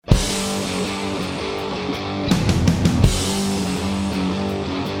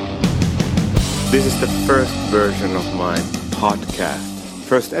This is the first version of my podcast,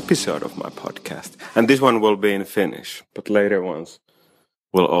 first episode of my podcast. And this one will be in Finnish, but later ones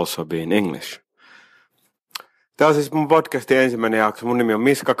will also be in English. Tämä on siis mun podcastin ensimmäinen jakso. Mun nimi on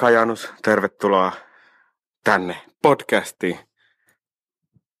Miska Kajanus. Tervetuloa tänne podcastiin.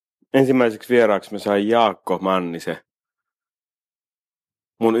 Ensimmäiseksi vieraaksi mä sain Jaakko Mannisen,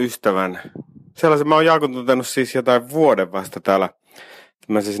 mun ystävän. Sellaisen mä oon Jaakon tuntenut siis jotain vuoden vasta täällä.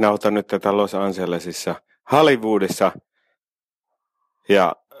 Mä siis nautan nyt tätä Los Angelesissa, Hollywoodissa.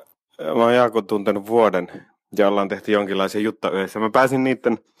 Ja mä oon Jaakon tuntenut vuoden ja ollaan tehty jonkinlaisia juttuja yhdessä. Mä pääsin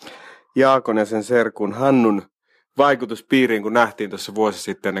niiden Jaakon ja sen serkun Hannun vaikutuspiiriin, kun nähtiin tuossa vuosi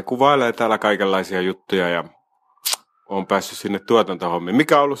sitten. Ne kuvailee täällä kaikenlaisia juttuja ja on päässyt sinne tuotantohommiin.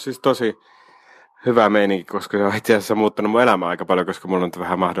 Mikä on ollut siis tosi hyvä meininki, koska se on itse asiassa muuttanut mun elämää aika paljon, koska mulla on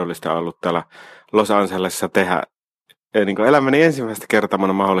vähän mahdollista ollut täällä Los Angelesissa tehdä. Niin kuin elämäni ensimmäistä kertaa mun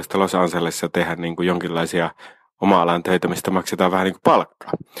on mahdollista Los Angelesissa tehdä niin kuin jonkinlaisia oma-alan töitä, mistä maksetaan vähän niin kuin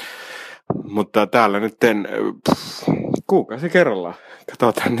palkkaa. Mutta täällä nyt kuukausi kerrallaan.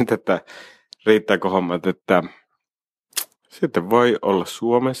 Katsotaan nyt, että riittääkö hommat, että sitten voi olla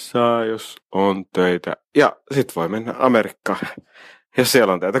Suomessa, jos on töitä. Ja sitten voi mennä Amerikkaan, jos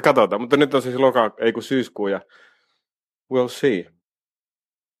siellä on töitä. Katsotaan, mutta nyt on siis syyskuu ja we'll see.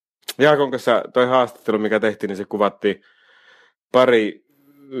 Jaakon kanssa toi haastattelu, mikä tehtiin, niin se kuvattiin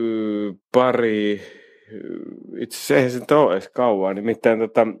pari itse asiassa eihän se nyt ole edes kauan. Nimittäin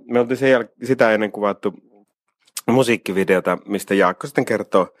me oltiin sitä ennen kuvattu musiikkivideota, mistä Jaakko sitten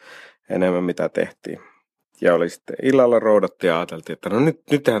kertoo enemmän, mitä tehtiin. Ja oli sitten illalla roudattiin ja ajateltiin, että no nyt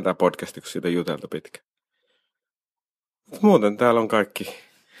tehdään tämä podcast, kun siitä on juteltu pitkä. Muuten täällä on kaikki.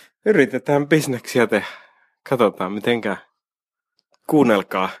 Yritetään bisneksiä tehdä. Katsotaan mitenkään.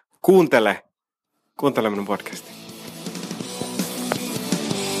 Kuunnelkaa. Kuuntele minun podcastin.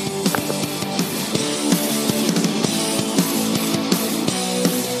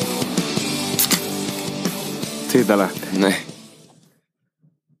 Siitä lähtee. Ne.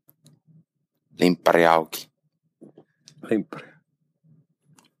 Limppari auki. Limppari.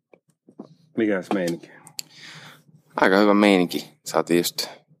 Mikäs meininki? Aika hyvä meininki. Saatiin just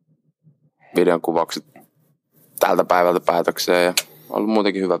videon kuvaukset tältä päivältä päätökseen ja ollut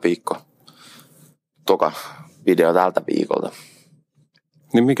muutenkin hyvä viikko. Toka video tältä viikolta.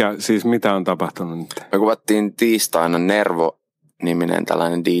 Niin mitä on tapahtunut nyt? Me kuvattiin tiistaina Nervo-niminen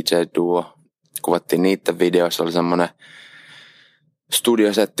tällainen DJ-duo. Kuvattiin niiden videoissa, oli semmoinen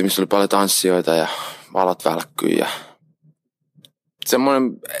studiosetti, missä oli paljon tanssijoita ja valot välkkyi ja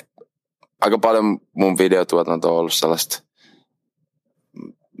semmoinen aika paljon mun videotuotanto on ollut sellaista,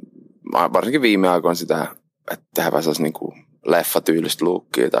 varsinkin viime aikoina sitä, että tehdään vähän sellaista niinku leffatyylistä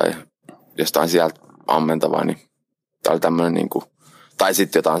lookia tai jostain sieltä ammentavaa, niin tää oli tämmönen niinku, tai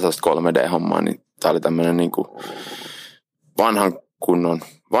sitten jotain sellaista 3D-hommaa, niin tää oli tämmönen niinku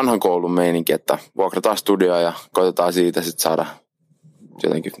vanhan koulun meininki, että vuokrataan studioa ja koitetaan siitä sitten saada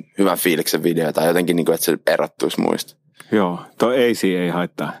jotenkin hyvän fiiliksen video tai jotenkin niinku, että se erottuisi muista. Joo, ei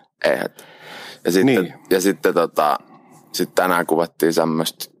haittaa. Ei haittaa. Ja sitten sit tänään kuvattiin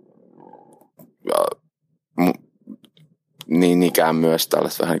semmoista niin ikään myös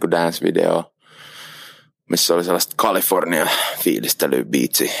tällaista vähän niin kuin dance-videoa, missä oli sellaista California-fiilistelyä,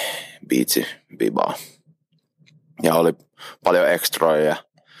 beatsi, bibaa. Ja oli paljon extroja ja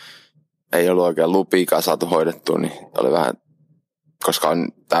ei ollut oikein lupiikaan saatu hoidettua, niin oli vähän, koska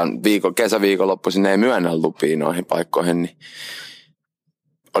tämän kesäviikonloppuisin ei myönnä lupia noihin paikkoihin, niin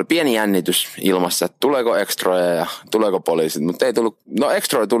oli pieni jännitys ilmassa, että tuleeko extroja ja tuleeko poliisit, mutta ei tullut, no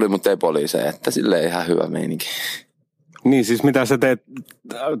extroja tuli, mutta ei poliiseja, että silleen ihan hyvä meininki. Niin, siis mitä sä teet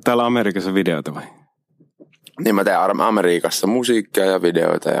täällä Amerikassa videoita vai? Niin mä teen Amerikassa musiikkia ja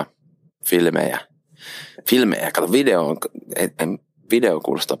videoita ja filmejä. Kato video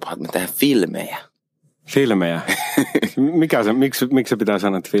kuulostaa pahaa, että mä tehdään filmejä. Filmejä? Miksi se pitää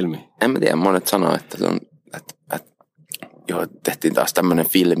sanoa, että filmi? En mä tiedä, monet sanoo, että se on, että joo, tehtiin taas tämmönen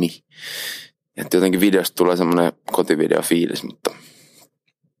filmi. Ja jotenkin videosta tulee semmoinen kotivideofiilis, mutta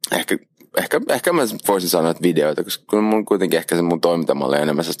ehkä mä voisin sanoa, että videoita, koska mun kuitenkin ehkä se mun toimintamalli on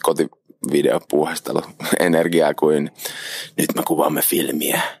enemmän sellaista kotivideopuuhastelu-energiaa kuin nyt me kuvaamme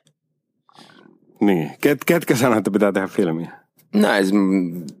filmiä. Niin, ketkä sanoo, että pitää tehdä filmiä? Näin,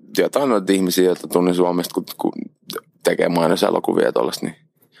 jotain noita ihmisiä, joita tunnin Suomesta, kun tekee mainoselokuvia ja tollaista, niin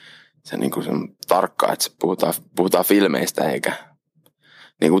se on tarkkaa, että se puhutaan filmeistä eikä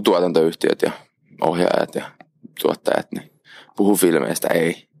niin kuin tuotantoyhtiöt ja ohjaajat ja tuottajat, niin puhuu filmeistä,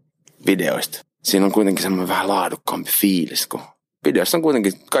 ei videoista. Siinä on kuitenkin semmoinen vähän laadukkaampi fiilis, kun videossa on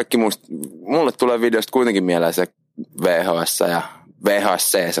kuitenkin kaikki mulle tulee videosta kuitenkin mieleen se VHS ja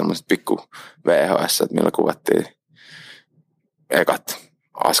VHS, semmoiset pikku VHS, millä kuvattiin ekat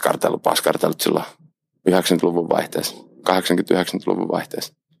askartelut silloin 90-luvun vaihteessa, 80-90-luvun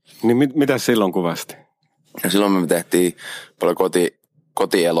vaihteessa. Niin mitä silloin kuvasti? Ja silloin me tehtiin paljon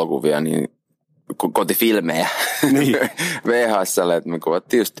kotielokuvia, niin kotifilmejä niin. VHS:lle, että me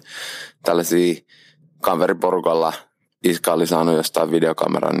kuvattiin just tällaisia kaveriporukalla. Iska oli saanut jostain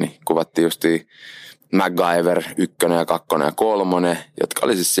videokameran, niin kuvattiin just MacGyver 1 ja 2 ja 3, jotka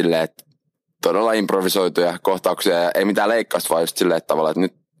oli siis silleen, että todella improvisoituja kohtauksia ja ei mitään leikkausta, vaan just silleen, että tavallaan, että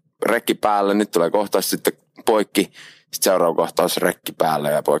nyt rekki päälle, nyt tulee kohtaus sitten poikki, sitten seuraava kohtaus rekki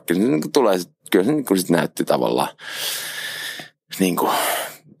päälle ja poikki. Niin tulee, kyllä se niin sit näytti tavallaan niin kuin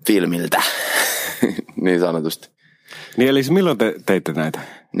filmiltä, niin sanotusti. Niin eli milloin te teitte näitä?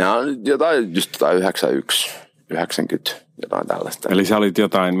 Nämä on jotain 91, 90, jotain tällaista. Eli sä olit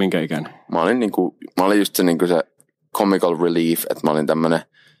jotain, minkä ikäinen? Mä olin just se, niin se comical relief, että mä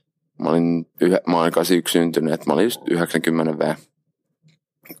olin 81 syntynyt, että mä olin just 90 V.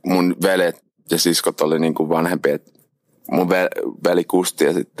 Mun veljet ja siskot oli niin kuin vanhempi, että mun veli Kusti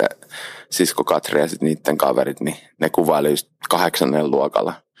ja sitten sisko Katri ja sitten niiden kaverit, niin ne kuvaili just 8.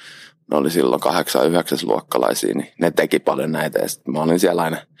 luokalla. Ne oli silloin 8. ja 9. luokkalaisia, niin ne teki paljon näitä ja sitten mä olin siellä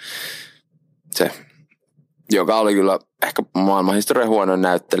aina se, joka oli kyllä ehkä maailmanhistorian huonoin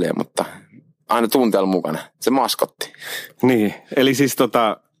näyttelijä, mutta aina tunteella mukana. Se maskotti. Niin, eli siis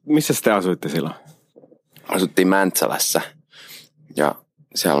missä te asuitte silloin? Asuttiin Mäntsälässä ja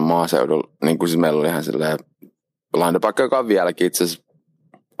siellä maaseudulla, niin kuin siis meillä oli ihan silleen lainapaikka, joka on vieläkin itse asiassa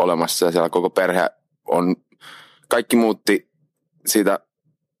olemassa ja siellä koko perhe on, kaikki muutti siitä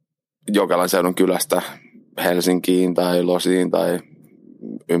Jokelan seudun kylästä Helsinkiin tai Losiin tai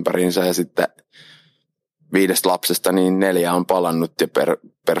ympäriinsä ja sitten 5 lapsesta niin 4 on palannut ja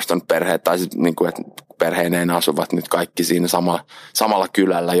perustanut perheet tai sitten niin kuin, että perheineen asuvat nyt kaikki siinä samalla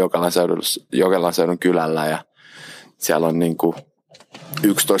kylällä Jokelan seudun kylällä ja siellä on niin kuin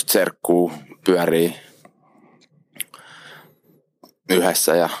 11 serkkuu pyörii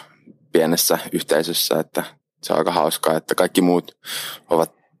yhdessä ja pienessä yhteisössä, että se on aika hauskaa, että kaikki muut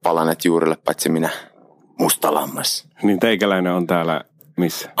ovat palanneet juurille, paitsi minä Mustalammas. Niin teikäläinen on täällä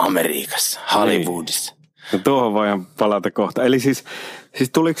missä? Amerikassa, Hollywoodissa. Niin. No tuohon voidaan palata kohta. Eli siis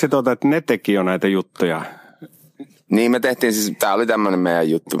tuliko se että ne teki jo näitä juttuja? Niin me tehtiin siis, tää oli tämmönen meidän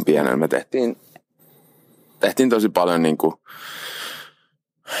juttu pienen, me tehtiin tosi paljon niinku,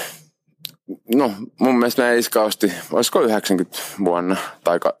 no mun mielestä meidän iskä osti, olisiko 90 vuonna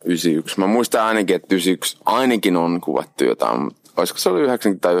tai 91. Mä muistan ainakin, että 91 ainakin on kuvattu jotain, mutta olisiko se ollut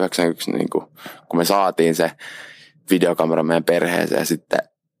 90 tai 91, niin kun me saatiin se videokamera meidän perheeseen ja sitten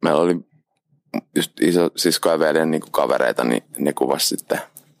meillä oli just iso sisko ja veljen niin kavereita, niin ne kuvasi sitten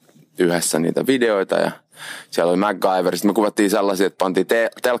yhdessä niitä videoita ja siellä oli MacGyver. Sitten me kuvattiin sellaisia, että pantiin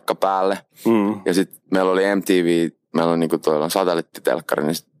telkka päälle ja sitten meillä oli MTV, meillä on niin kuin tuolla satelliittitelkkari,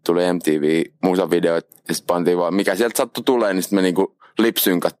 niin sitten tuli MTV musavideoita ja sitten pantiin vaan, mikä sieltä sattui tulee, niin sitten me niin kuin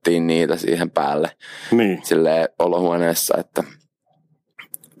lipsynkattiin niitä siihen päälle. Niin. Silleen olohuoneessa, että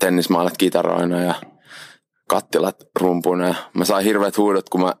tennismaalat kitaroina ja kattilat rumpuina ja mä sain hirveät huudot,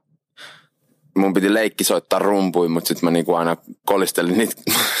 kun mun piti leikki soittaa rumpuin, mutta sitten mä niinku aina kolistelin niitä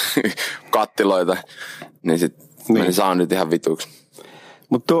kattiloita, niin sitten meni saanut ihan vituksi.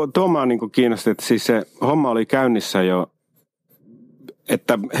 Mutta tuo mä niinku kiinnosti, että siis se homma oli käynnissä jo,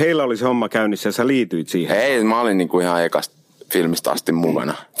 että heillä oli se homma käynnissä ja sä liityit siihen. Ei, mä olin niinku ihan ekasta filmistä asti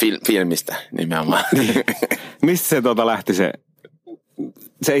mukana. Filmistä nimenomaan. Mistä se lähti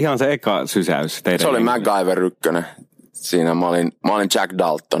se ihan se eka sysäys teidän? Se oli MacGyver 1. Siinä mä olin Jack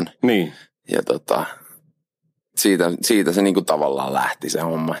Dalton. Niin. Ja siitä se niinku tavallaan lähti se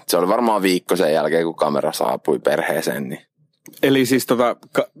homma. Se oli varmaan viikko sen jälkeen, kun kamera saapui perheeseen. Niin. Eli siis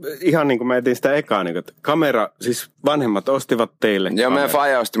ihan niin kuin mä etin sitä ekaa, niin että kamera, siis vanhemmat ostivat teille. Joo, meidän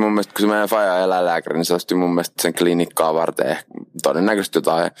faija osti mun mielestä, kun se meidän faija on eläinlääkäri, niin se osti mun mielestä sen klinikkaa varten todennäköisesti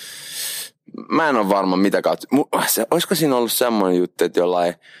jotain. Mä en ole varma mitä kautta. Olisiko siinä ollut semmoinen juttu, että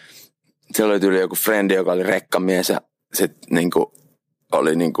siellä oli joku frendi, joka oli rekkamies ja sitten niinku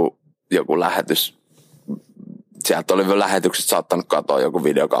oli niinku joku lähetys. Sieltä oli lähetykset saattanut katoa joku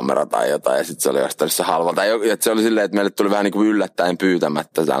videokamera tai jotain ja sitten se oli jostain se halva. Tai se oli silleen, että meille tuli vähän niin kuin yllättäen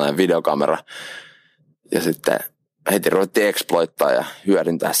pyytämättä sellainen videokamera. Ja sitten heti ruvettiin exploittaa ja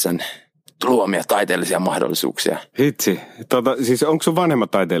hyödyntää sen luomia taiteellisia mahdollisuuksia. Hitsi. Siis onko sun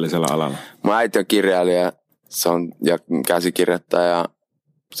vanhemmat taiteellisella alalla? Mun äiti on kirjailija ja käsikirjoittaja ja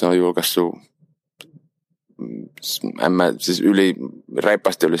se on julkaissut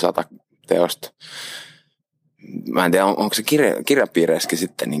reippaasti yli 100 teosta. Mä en tiedä, onko se kirjapiireissäkin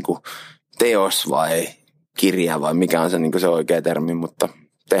sitten niin kuin teos vai kirja vai mikä on se, niin se oikea termi, mutta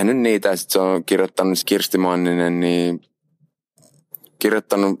tehnyt niitä ja sitten se on kirjoittanut Kirsti Manninen, niin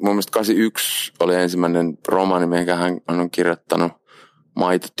kirjoittanut, mun mielestä 81 oli ensimmäinen romaani, minkä hän on kirjoittanut,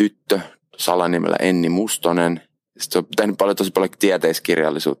 Maito tyttö, salanimellä Enni Mustonen. Sitten se on tehnyt tosi paljon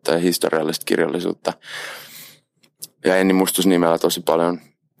tieteiskirjallisuutta ja historiallista kirjallisuutta. Ja Enni Mustus-nimellä tosi paljon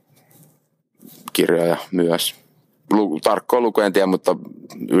kirjoja myös. Tarkkoa lukuja en tiedä, mutta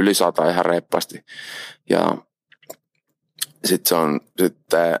yli 100 ihan reippaasti. Ja sitten se on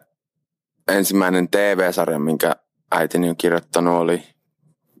sitten ensimmäinen TV-sarja, minkä äitini on kirjoittanut, oli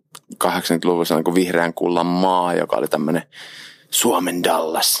 80-luvulla niin kuin Vihreän kullan maa, joka oli tämmöinen Suomen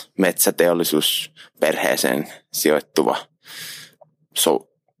Dallas, metsäteollisuusperheeseen sijoittuva.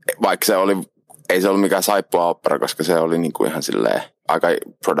 Vaikka se oli, ei se ollut mikään saippua-opera, koska se oli niin kuin ihan silleen aika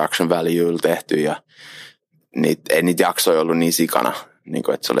production value tehty ja ei niitä jaksoja ollut niin sikana, niin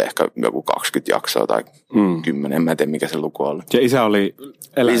kuin, että se oli ehkä joku 20 jaksoa tai 10, en mä tiedä mikä se luku oli. Ja isä oli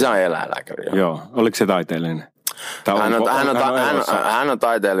Isä on eläinlääkäri. Joo, oliko se taiteellinen? Hän on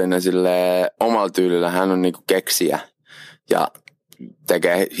taiteellinen silleen omalla tyylillä, hän on niinku keksijä ja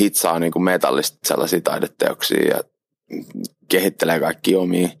tekee hitsaa niinku metallista sellaisia taideteoksia ja kehittelee kaikki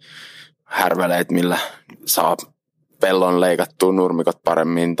omia härveleitä, millä saa pellon leikattua nurmikot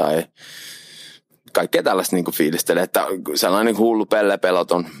paremmin tai kaikkea tällaista niinku fiilistelee, että sellainen niinku hullu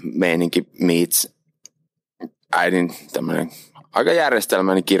pellepeloton meininki meets äidin tämmöinen aika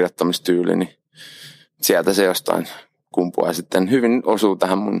järjestelmäinen kirjoittamistyyli, niin sieltä se jostain kumpuaa ja sitten hyvin osuu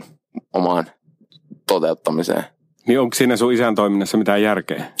tähän mun omaan toteuttamiseen. Niin onko siinä sun isän toiminnassa mitään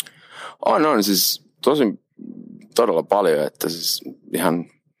järkeä? On siis todella paljon, että siis ihan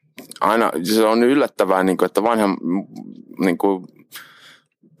aina se on yllättävää, niin kuin, että vanha niin kuin,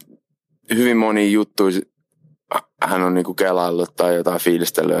 hyvin moni juttu hän on niin kuin kelaillut tai jotain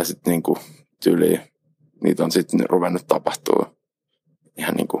fiilistellyt ja sitten niin kuin tyyliin niitä on sitten ruvennut tapahtua.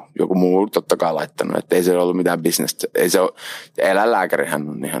 Ihan niin kuin joku muu totta kai laittanut, että ei se ollut mitään bisnestä. Ei se ole, eläinlääkärihän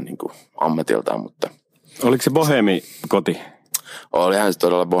on ihan niin kuin ammatiltaan, mutta... Oliko se boheemikoti? Olihan se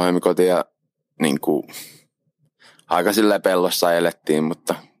todella boheemikoti ja niin kuin aika silleen pellossa elettiin,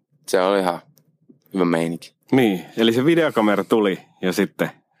 mutta se oli ihan hyvä meininki. Niin, eli se videokamera tuli ja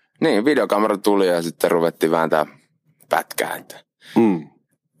sitten... Niin, videokamera tuli ja sitten ruvettiin vääntää pätkää.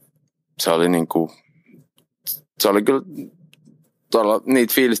 Se oli niin kuin... Se oli kyllä... Tuolla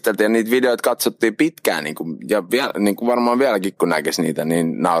niitä fiilisteltiin ja niitä videoita katsottiin pitkään niin kuin, ja niin kuin varmaan vieläkin kun näkisi niitä,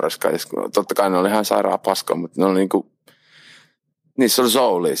 niin nauraskaisi. Totta kai ne oli ihan sairaan paskoa, mutta ne oli niin kuin, niissä oli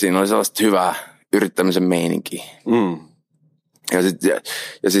soulia. Siinä oli sellaista hyvää yrittämisen meininkiä.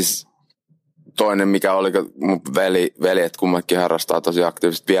 Ja siis toinen, mikä oli mun veljet kummatkin harrastaa tosi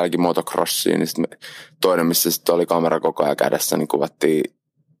aktiivisesti vieläkin motocrossia, niin toinen, missä sitten oli kamera koko ajan kädessä, niin kuvattiin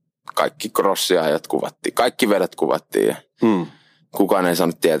kaikki crossiajat kuvattiin. Kaikki vedet kuvattiin ja kukaan ei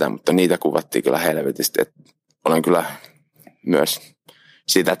saanut tietää, mutta niitä kuvattiin kyllä helvetisti. Et olen kyllä myös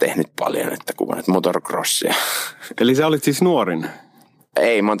sitä tehnyt paljon, että kuvannut motocrossia. Eli sä olit siis nuorin?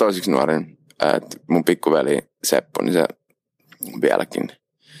 Ei, mä oon toiseksi nuorin. Mun pikkuveli Seppo, niin se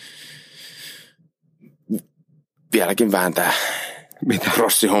vieläkin vääntää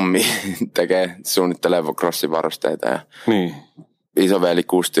crossihommia. Suunnittelee crossivarusteita. Ja niin. Isoveli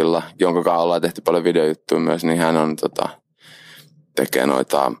Kustilla, jonka kanssa ollaan tehty paljon videojuttuja myös, niin hän on tekee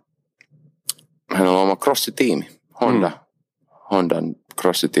hän on oma crossitiimi, Hondan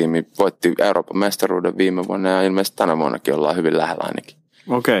crossitiimi voitti Euroopan mestaruuden viime vuonna ja ilmeisesti tänä vuonnakin ollaan hyvin lähellä ainakin.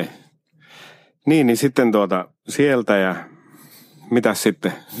 Okei. Niin sitten sieltä ja mitäs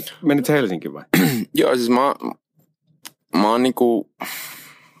sitten? Menit sä Helsinkiin vai? Joo, siis mä oon niinku,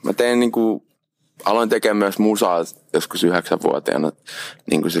 mä tein niinku, aloin tekemään myös musaa joskus 9-vuotiaana,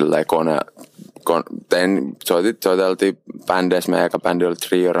 niinku silleen soiteltiin bändeissä, meidän eka bändi oli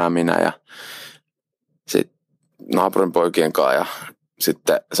Trio Räminä ja sitten naapurin poikien kanssa ja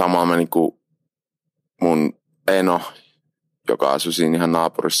sitten samaan mä niinku mun eno, joka asui siinä ihan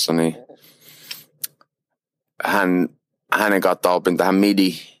naapurissa, niin hänen kautta opin tähän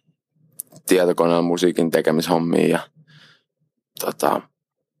MIDI-tietokoneella musiikin tekemishommiin ja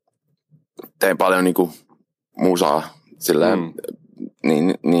tein paljon niinku musaa silleen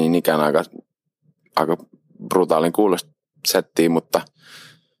niin ikään aika brutaalin kuulosta settiä, mutta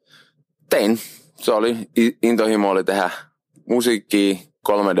tein. Se oli, intohimo oli tehdä musiikkia,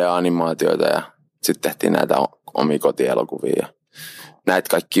 3D-animaatioita ja sitten tehtiin näitä omia kotielokuvia ja näitä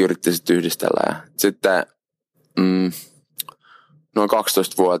kaikki yritti sitten yhdistellä. Ja sitten noin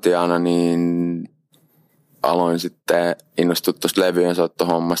 12-vuotiaana niin aloin sitten innostua tuosta levyjen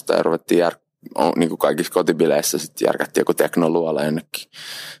soittohommasta ja ruvettiin niin kuin kaikissa kotibileissä sitten järkättiin joku teknoluola jonnekin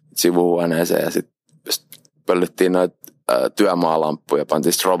sivuhuoneeseen ja sitten pöllyttiin noita työmaalamppuja,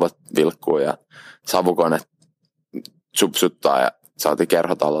 pantiin strobot vilkkuun ja savukone supsuttaa ja saatiin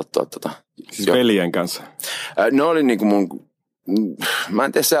kerhotalottua. Siis veljen kanssa? Ne oli niinku mä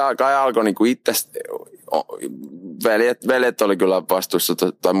en tiedä, se alkoi niinku itsestä. Veljet oli kyllä vastuussa,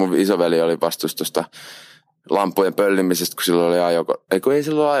 tai mun isoveli oli vastuussa tuosta lampujen pöllimisestä, kun silloin oli ajokortti. Ei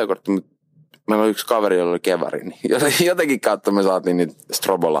silloin ajokortti, mutta meillä oli yksi kaveri, jolla oli keväri. Niin jotenkin kautta me saatiin niitä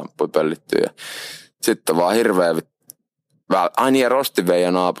strobolamppuja pöllittyä. Sitten vaan hirveä. Ai niin, ja Rosti vei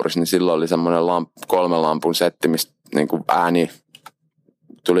ja naapurissa, niin silloin oli semmoinen 3 lampun setti, mistä niin kuin ääni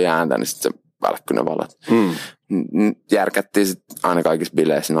tuli ääntä, niin sitten se välkkyi ne valot. Järkättiin sitten aina kaikissa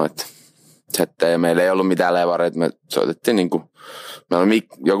bileissä noita settejä. Meillä ei ollut mitään levareita, me soitettiin niin kuin, meillä oli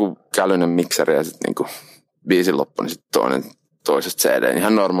joku kälyinen mikseri ja sitten niin kuin biisin loppu, niin sitten toisesta CD.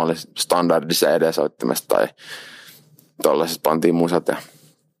 Ihan normaali standardi CD-soittimesta tai tollaisesta pantiin musat. Ja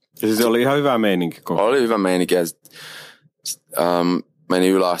siis oli ihan hyvä meininki. Oli hyvä meininki ja meni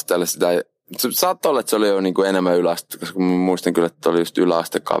yläasteelle sitä. Saattoi olla, että se oli jo niin kuin enemmän yläaste, koska mä muistin kyllä, että oli just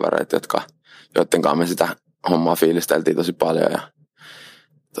yläastekavereita, joiden kanssa me sitä hommaa fiilisteltiin tosi paljon. Ja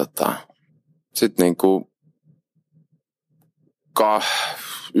sitten niin kuin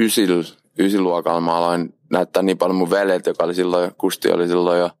ysiluokalla mä aloin näyttää niin paljon mun veljet, joka oli silloin jo, Kusti oli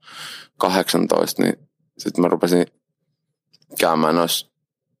silloin jo 18, niin sitten mä rupesin käymään noissa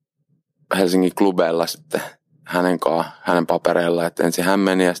Helsingin klubeilla sitten hänen papereilla, että ensin hän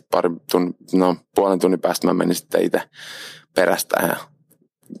meni ja sitten puolen tunnin päästä mä menin sitten itse perästä ja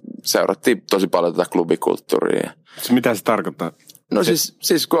seurattiin tosi paljon tätä klubikulttuuria. Mitä se tarkoittaa? No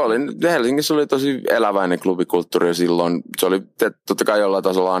siis kun Helsingissä oli tosi eläväinen klubikulttuuri silloin, se oli totta kai jollain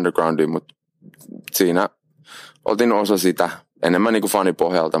tasolla undergroundia, mutta siinä oltiin osa sitä enemmän niin kuin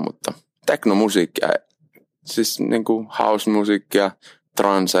fanipohjalta, mutta teknomusiikkia, siis niin kuin house-musiikkia,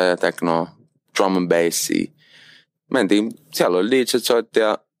 tranceja ja teknoa, drum and bassia. Mentiin, siellä oli DJt soitti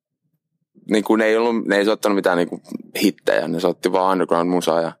ja niin kuin ne ei soittanut mitään niin kuin hittejä, ne soitti vaan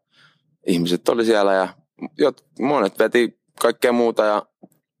underground-musaa ja ihmiset oli siellä ja monet veti kaikkea muuta ja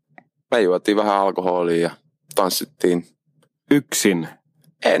me juotiin vähän alkoholia ja tanssittiin. Yksin?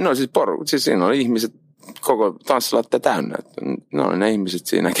 Ei, no siis siinä oli ihmiset koko tanssilatte täynnä. Ne oli ne ihmiset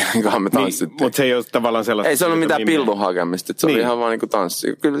siinä, kenen kanssa me tanssittiin. Niin, mutta se ei ole tavallaan sellaista. Ei se ollut mitään pillun hakemista, se oli ihan vaan niinku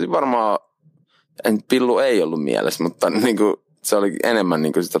tanssi. Kyllä varmaan, pillu ei ollut mielessä, mutta niinku, se oli enemmän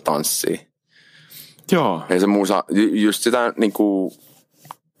niinku sitä tanssia. Joo. Ja se musa, just sitä niinku,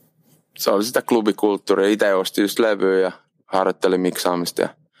 se oli sitä klubikulttuuria. Itse osti just levyä ja harjoitteli miksaamista. Ja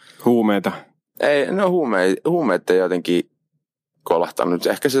huumeita? Ei, no huumeet ei jotenkin kolahtanut.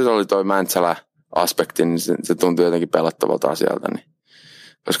 Ehkä se oli toi Mäntsälä-aspekti, niin se tuntui jotenkin pelottavalta asialta. Niin.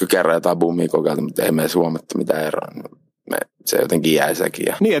 Koska kerran jotain bummia kokeilta, mutta ei me edes huomattu mitään eroa. Se jotenkin jäi sekin.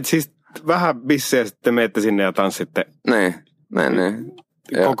 Ja niin, että siis vähän bissejä sitten menette sinne ja tanssitte. Niin.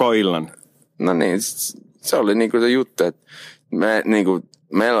 Koko illan. No niin, se oli niinku se juttu, että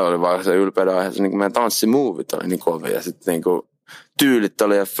meillä oli vaan se ylpeyden aiheessa, niin meidän tanssimuuvit oli niin kovia ja sitten niinku tyylit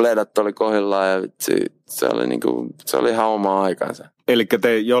oli ja fledat oli kohdillaan ja se oli niinku, se oli ihan omaa aikansa. Eli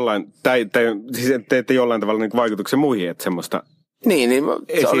teette jollain tavalla niinku vaikutuksen muihin, että semmoista niin,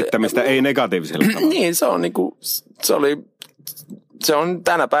 esittämistä ei negatiivisella tavalla. Niin, se on niinku, se on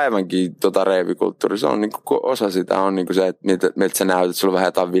tänä päivänkin reivikulttuuri, se on niinku osa sitä on niinku se, että miltä sä näytät, sulla on vähän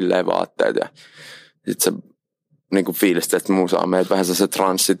jotain villeä vaatteita ja sit sä niinku fiilistät musaa meitä vähän se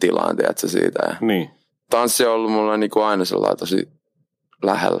transsitilaan, tiedätkö siitä. Ja niin. Tanssi on ollut mulla niinku aina sellainen tosi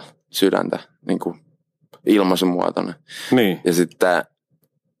lähellä sydäntä, niinku ilmaisumuotoinen. Niin. Ja sitten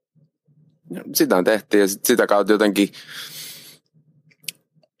sitä tehtiin ja sitä kautta jotenkin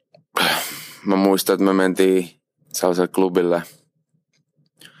mä muistan, että me mentiin sellaiselle klubille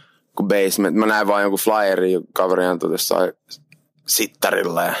kuin Basement. Mä näin vaan jonkun flyeri, kaveri antoi jossain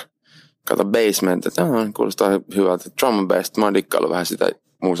sittarilla ja kato Basement, että kuulostaa hyvältä. Drum and bass, mä oon dikkaillut vähän sitä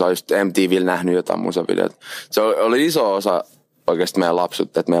musaa, just MTVllä nähnyt jotain musavideota. Se oli iso osa oikeasti meidän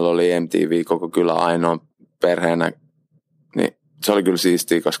lapsuutta, että meillä oli MTV koko kylä ainoa perheenä. Niin se oli kyllä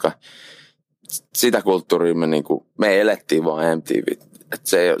siistiä, koska sitä kulttuuria me elettiin vaan MTV. Että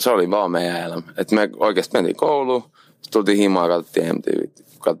se oli vaan meidän elämä. Että me oikeasti mentiin kouluun, tultiin himaan, katsottiin MTV,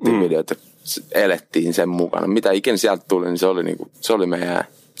 katsottiin videoita, elettiin sen mukana. Mitä ikinä sieltä tuli, niin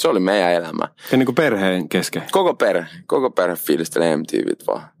se oli meidän elämä. Ja niin kuin perheen kesken? Koko perhe fiilisteli MTVt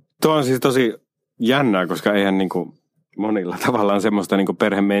vaan. Tuo on siis tosi jännää, koska eihän niin kuin monilla tavallaan semmoista niin kuin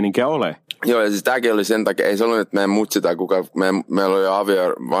perhemeininkiä ole. Joo, ja siis tämäkin oli sen takia, ei se ollut, että meidän mutsi tai kukaan, meillä oli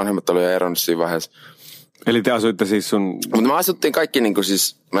jo vanhemmat oli jo eronnut siinä vaiheessa. Eli te asuitte siis sun... Mutta me asuttiin kaikki niin kuin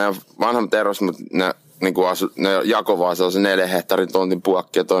siis, meidän vanhemmat eros, mutta niinku ne jako vaan sellaisen 4 hehtaarin tontin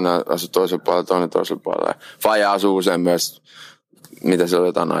puokki ja toinen asui toisella puolella, toinen toisella puolella. Faija asuu usein myös, mitä siellä oli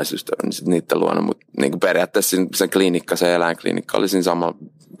jotain naisystävää, niin sitten niiden luona. Mutta niinku periaatteessa se klinikka, se eläinklinikka oli siinä samalla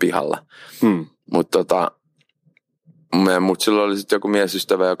pihalla. Mutta meidän mutsilla oli sitten joku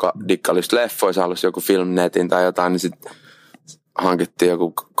miesystävä, joka dikkaili just leffoja, se halusi joku Filmnetin tai jotain, niin sitten hankittiin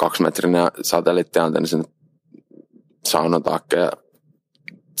joku 2-metrinen satelliittiantenni sinne saunotakke ja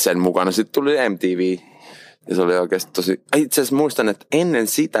sen mukana sitten tuli MTV. Ja se oli oikeasti tosi... Itse asiassa muistan, että ennen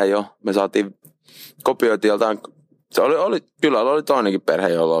sitä jo me saatiin kopioitiin joltain... Kyllä oli toinenkin perhe,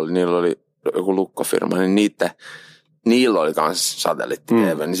 niillä oli joku lukkofirma, niin niillä oli kans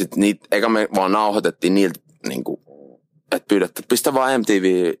satelliitti-TV. Niin sit eikä me vaan nauhoitettiin niiltä, niinku, että pyydettiin, pistä vaan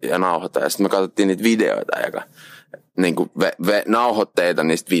MTV ja nauhoita. Ja sitten me katsottiin niitä videoita, niinku nauhoitteita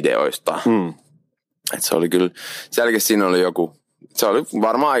niistä videoista. Et se oli kyllä... Selkeästi siinä oli joku... Se oli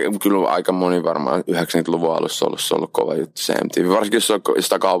varmaan kyllä aika moni varmaan 90-luvun alussa ollut kova juttu se MTV. Varsinkin jos on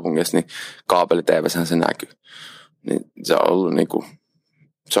jostain kaupungissa, niin kaapeli-TV:ssähän se näkyy. Niin se on ollut niinku,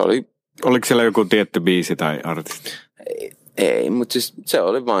 se oli... Oliko siellä joku tietty biisi tai artisti? Ei, mutta siis se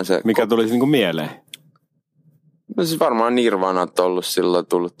oli vaan se... Mikä tulisi niinku mieleen? No siis varmaan Nirvana on ollut silloin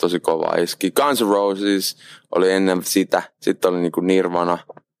tullut tosi kova iski. Guns N' Roses oli ennen sitä. Sitten oli niinku Nirvana,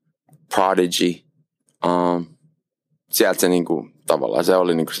 Prodigy. Sieltä se niinku, tavallaan se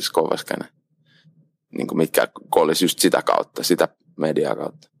oli niinku se kovaskäinen. Niinku mitkä olisi just sitä kautta, sitä mediaa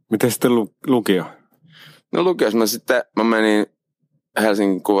kautta. Miten sitten lukio? No lukiossa mä menin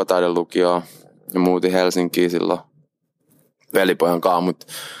Helsingin kuvataiden lukioon ja muutin Helsinkiin silloin velipojan kanssa, mutta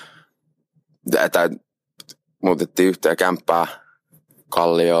muutettiin yhteen kämppää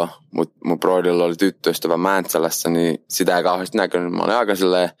Kallioon, mutta mun broidilla oli tyttöystävä Mäntsälässä, niin sitä ei kauheasti näkynyt. Mä olin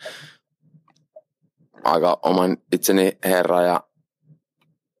aika oman itseni herra ja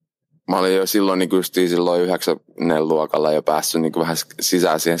mä olin jo silloin niin justiin silloin 9. luokalla jo päässyt niin vähän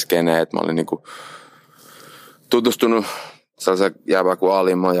sisään siihen skeneen, että mä olin niin tutustunut sellaisen jäbä kuin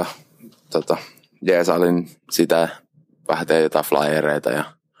Alimo ja jeesailin sitä, vähän tein jotain flyereita ja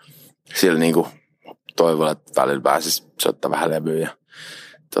sillä niin kuin toivoin, että välillä pääsisi soittaa vähän levyä.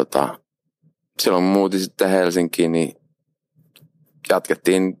 Silloin muutin sitten Helsinkiin, niin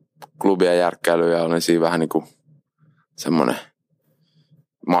jatkettiin klubia järkkäilyä ja olin siinä vähän niin kuin semmoinen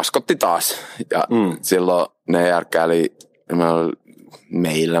maskotti taas. Ja silloin ne järkkäili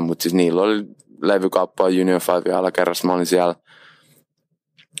meillä, mutta siis niillä oli levykauppaa Junior 5 alakerrassa. Mä olin siellä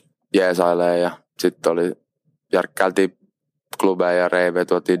jeesailee ja sitten järkkäiltiin klubeja ja reiveä,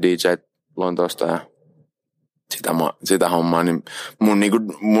 tuotiin DJ Lontoosta ja sitä hommaa. Niin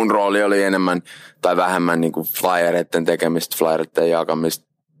mun rooli oli enemmän tai vähemmän niin kuin flyereiden tekemistä, flyereiden jakamista,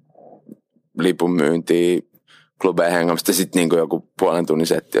 lipun myyntiä, klubeen hengamista. Sitten niin kuin joku puolen tunnin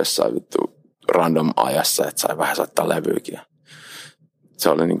setti jossain vittu random ajassa, että sai vähän soittaa levyykin. Se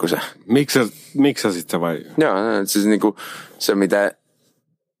oli niinku se. Miksi sit se vai? Joo, siis niinku se mitä...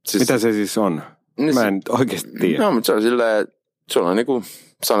 Siis, mitä se siis on? Niin mä en oikeasti tiedä. No, mutta se on silleen, sulla on niinku,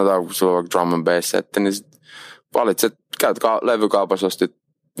 sanotaan kun sulla on vaikka drum and bass setti, niin sit valitset, käyt levykaupassa, ostit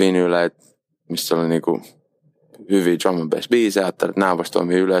vinyyleitä, missä oli niinku hyviä drum and bass biisejä, että nämä voisi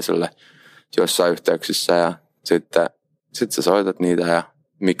toimia yleisölle jossain yhteyksissä ja sitten sä soitat niitä ja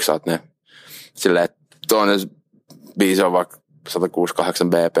miksaat ne silleen, että toinen biisi on vaikka 168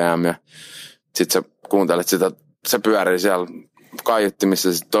 BPM ja sit sä kuuntelet sitä, se pyörii siellä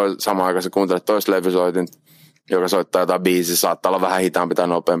kaiuttimissa, sitten samaan aikaan sä kuuntelet toista levysoitin, joka soittaa jotain biisiä, saattaa olla vähän hitaampi tai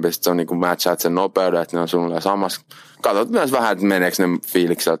nopeampi, sitten se on niinku matchaat sen nopeuden, että ne on suunnilleen samassa. Katsot myös vähän, että meneekö ne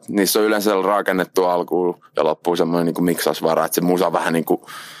fiilikset. Niissä on yleensä rakennettu alkuun ja loppuun semmoinen niinku miksausvara, että se musa vähän niinku,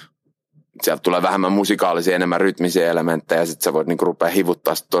 sieltä tulee vähemmän musikaalisia, enemmän rytmisiä elementtejä ja sitten sä voit niinku rupea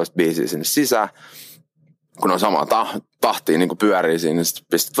hivuttaa toista biisiä sinne sisään. Kun on sama tahtia niin pyörii siinä, niin sitten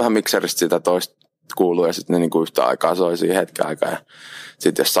pistät vähän mikseristä sitä toista kuuluu ja sitten ne niin yhtä aikaa soi siihen hetken aikaa. Ja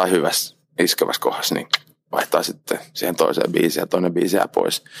sitten jos saa hyvässä iskevässä kohdassa, niin vaihtaa sitten siihen toiseen biisiin ja toinen biisi jää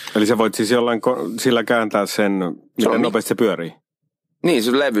pois. Eli sä voit siis jollain sillä kääntää sen, miten nopeasti se pyörii? Niin,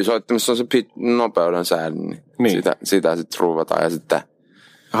 se levysoittamissa on se nopeuden säädö, niin. Sitä sitten ruuvataan ja sitten...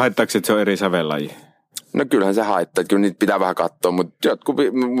 Haittaako että se on eri sävellaji? No kyllähän se haittaa, kyllä niitä pitää vähän katsoa,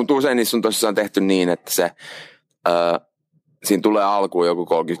 mutta usein niissä on tosissaan tehty niin, että se, siinä tulee alkuun joku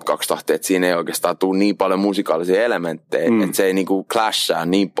 32 tahtia, että siinä ei oikeastaan tule niin paljon musikaalisia elementtejä, että se ei niinku clashaa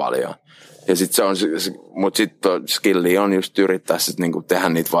niin paljon. Ja sitten se on, mutta sitten skilli on just yrittää sit niinku tehdä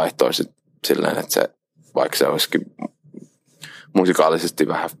niitä vaihtoja silleen, että se, vaikka se olisikin musikaalisesti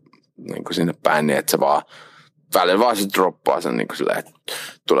vähän niinku sinne päin, niin että se vaan välillä vaan se droppaa sen niin silleen, että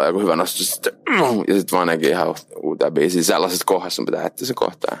tulee joku hyvä nostus ja sitten vaan nekin ihan uuteen biisiin. Sellaisessa kohdassa pitää etsiä se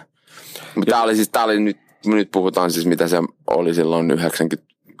kohtaa. Mutta tää oli nyt puhutaan siis mitä se oli silloin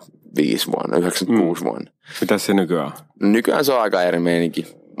 95 vuonna, 96 vuonna. Mitäs se nykyään on? No, nykyään se on aika eri meininki,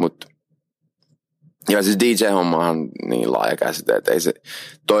 mutta ja siis DJ-homma on niin laaja käsite, että ei se,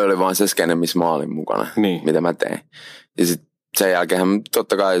 toi oli vaan se skene, missä mä olin mukana, mitä mä tein. Ja sit sen jälkeen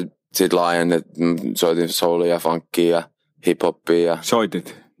totta kai sit laajennut, soitin soulia, funkia ja hip-hoppia.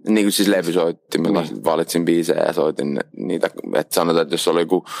 Soitit? Niin kuin siis levysoittimilla valitsin biisejä ja soitin niitä. Että sanotaan, että jos oli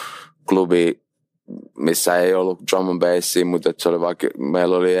joku klubi, missä ei ollut drum and bassia, mutta että se oli vaikka,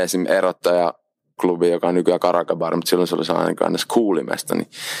 meillä oli esim. Erottaja klubi, joka on nykyään Karakabar, mutta silloin se oli sellainen aina Schoolimesta, niin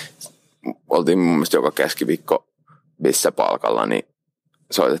oltiin mun mielestä joka keskiviikko missä palkalla, niin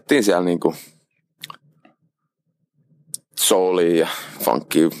soitettiin siellä niinku soulia ja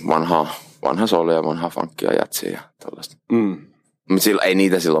funkia, vanha soulia ja vanhaa funkia ja jatsia ja tällaista. Mutta ei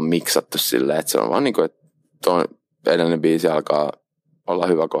niitä silloin miksattu silleen, että se on vaan niinku, että tuo edellinen biisi alkaa olla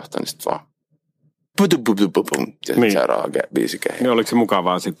hyvä kohta, niin sitten vaan ja seuraava biisi kehii. Niin oliko se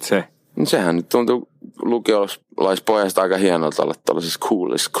mukavaa sitten se? No sehän nyt tuntuu lukiolaispojasta aika hienolta olla tällaisessa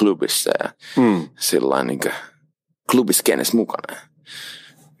coolissa klubissa ja sillain niin kuin klubiskenes mukana.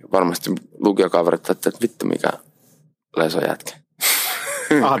 Ja varmasti lukiokaverit että vittu mikä leso jätkä.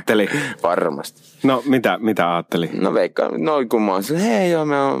 Ajatteli? Varmasti. No mitä ajatteli? No kun mä oon sille, hei joo,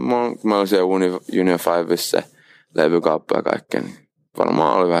 mä oon siellä Union 5:ssä levykauppa ja kaikkea, niin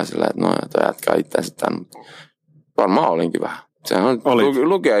varmaan oli vähän silleen, että no toi jätkä itseänsä tämän, mutta varmaan olinkin vähän. Sehän on,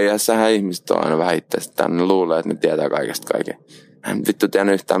 lukiojässähän ihmiset on aina vähän itseänsä tämän, ne luulee, että ne tietää kaikesta kaiken. En vittu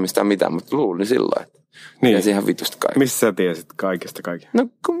tiennyt yhtään mistään mitään, mutta luulin silloin, että tiesin ihan vitusta kaiken. Missä sä tiesit kaikesta kaiken? No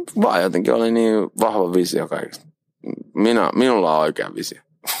kun vaan jotenkin oli niin vahva visio kaikesta. Minulla on oikea visio.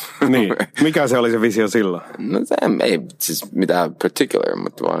 Niin, mikä se oli se visio silloin? No se ei siis mitään particular,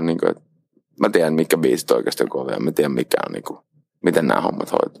 mutta vaan niin kuin, että mä tiedän mikä biisit oikeasti on kovia, mä tiedän mikä on niin kuin, miten nämä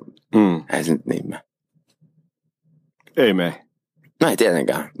hommat hoituu. Ei se nyt niin mene. Ei mene. No ei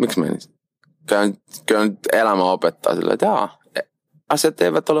tietenkään. Miksi menisit? Kyllä nyt elämä opettaa silleen, että asiat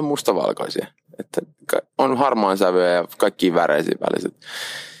eivät ole mustavalkoisia. Että on harmaan sävyjä ja kaikkia väreisiä väliset.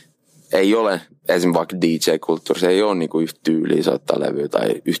 Ei ole, esimerkiksi vaikka DJ-kulttuurissa, ei ole niinku yhtä tyyliä soittaa levyä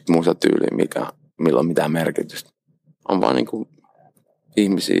tai yhtä musatyyliä, millä on mitään merkitystä. On vaan niinku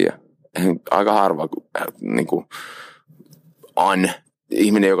ihmisiä ja aika harva niinku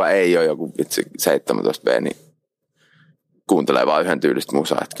ihminen, joka ei ole joku vitsi 17B, niin kuuntelee vaan yhden tyylistä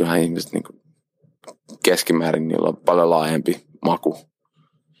musaa. Että kyllähän ihmiset niin keskimäärin niillä on paljon laajempi maku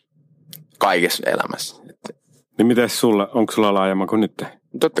kaikessa elämässä. Niin mites sulla, onko sulla laaja maku nyt?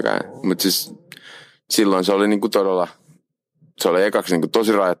 Totta kai, mutta siis silloin se oli niinku todella, se oli ekaksi niinku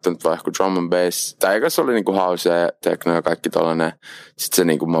tosi rajattunut vaikka drum and bass. Tai ekaksi se oli niinku house ja techno ja kaikki tollainen. Sitten se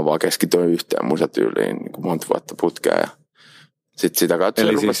niinku mä vaan keskityin yhteen musatyyliin niinku monta vuotta putkea ja sitten sitä kautta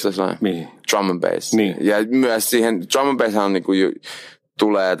se rupesi sellainen drum and bass. Niin. Ja myös siihen, drum and bass on niinku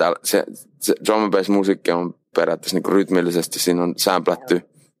tulee, se drum and bass musiikki on periaatteessa niinku rytmillisesti, siinä on samplätty.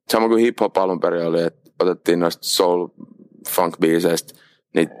 Sama kuin hip-hop alun perin oli, että otettiin noista soul funk biiseistä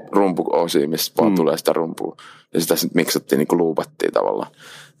niitä rumpuosia, missä vaan tulee sitä rumpua. Ja sitä sitten miksattiin, niinku loopattiin tavallaan.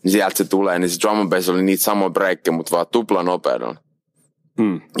 Niin sieltä se tulee, niin se drum and bass oli niitä samoja breikkejä, mutta vaan tupla nopeudella.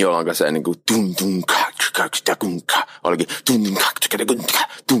 Jolloin se niinku olikin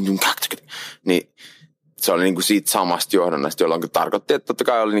niin se oli niinku siitä samasta johdannasta, jolloin tarkoitti, että totta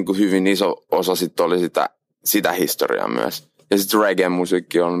kai oli niinku hyvin iso osa sitten oli sitä historiaa myös. Ja sitten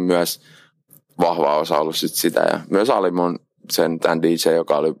reggae-musiikki on myös vahva osa ollut sitä ja myös Alimon tämän DJ,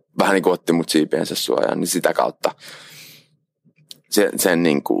 joka oli vähän niin kuin otti mut siipiensä suojaan, niin sitä kautta sen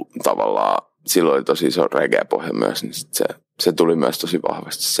niinku tavallaan silloin oli tosi iso reggae-pohja myös, niin se tuli myös tosi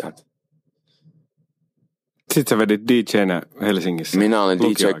vahvasti sieltä. Sitten sä vedit DJ:nä Helsingissä. Minä olin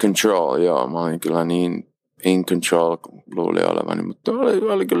DJ Control, joo. Mä olin kyllä niin in control, luulin olevani. Mutta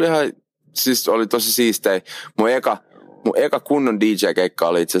oli kyllä ihan, siis oli tosi siistei. Mun eka kunnon DJ-keikka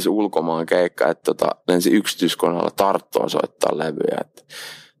oli itse asiassa ulkomaan keikka, että lensi yksityiskoneella Tarttoon soittaa levyjä. Että,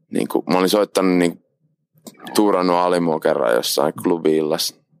 niin kuin, mä olin soittanut, niin, tuurannut Alimoa kerran jossain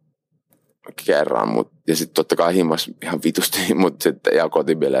klubi-illassa kerran. Ja sitten totta kai himas ihan vitusti ja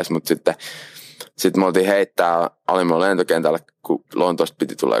kotibileissä, mutta sitten me oltiin heittää Alimoa lentokentällä, kun Lontoosta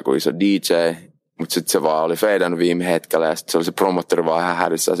piti tulla joku iso DJ, mutta sitten se vaan oli feidannut viime hetkellä ja sitten se oli se promottori vaan ihan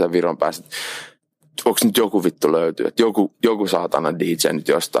hädissä sen Viron päässä, että onko nyt joku vittu löytyy, että joku saatana DJ nyt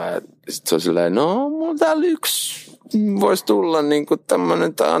jostain. Ja sitten se oli silleen, no mulla täällä yksi voisi tulla niin kuin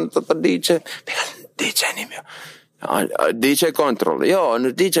tämmönen DJ, mikä DJ-nimi on? DJ Control, joo,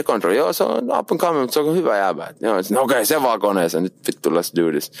 nyt DJ Control, joo, se on up and coming, mutta se on hyvä jäbä. Okei, se vaan koneeseen, nyt vittu, let's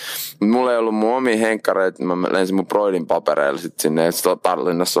do this. Mutta mulla ei ollut mun omia henkkareita, mä lensin mun Broidin papereilla sit sinne, ja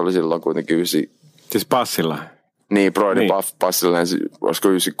Tallinnassa oli silloin kuitenkin 9. Siis passilla? Niin, Broidin passilla lensi, olisiko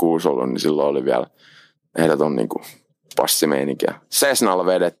 96 ollut, niin silloin oli vielä ehdoton niinku passimeininkiä. Cessnalla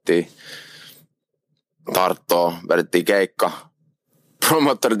vedettiin, Tarttoa, vedettiin keikka.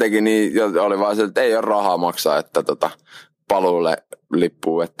 Promottori teki niin, oli vaan se, että ei ole rahaa maksaa, että paluulle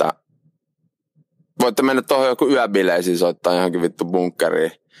lippuu, että voitte mennä tuohon joku yöbileisiin soittaa johonkin vittu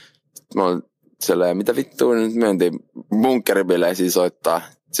bunkkeriin. Mä olin silleen, mitä vittua, nyt mentiin bunkkeribileisiin soittaa.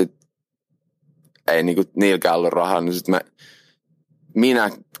 Sitten ei niinku niilläkään ollut rahaa, niin sitten minä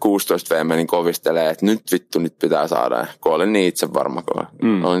 16V menin kovistelee, että nyt vittu, nyt pitää saada. Kun olin niin itse varma, kun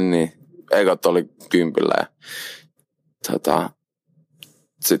olin niin, eikot oli 10 ja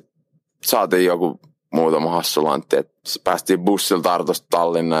sitten saatiin joku muutama hassulantti, että päästiin bussilla Tartosta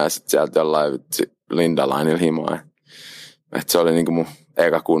Tallinnaan ja sitten sieltä jollain Linda Lineilla himaa. Että se oli niinku mun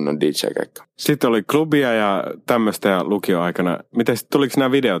eka kunnon DJ-keikka. Sitten oli klubia ja tämmöistä ja lukioaikana. Miten sitten tuliko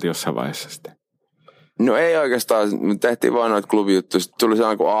nämä videot jossain vaiheessa sitten? No ei oikeastaan, me tehtiin vaan noita klubijuttuja. Sitten tuli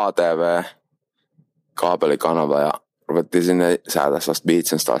sellainen kuin ATV, kaapelikanava ja ruvettiin sinne säätää sellaista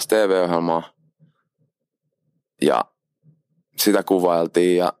Beats and Stars TV-ohjelmaa. Ja sitä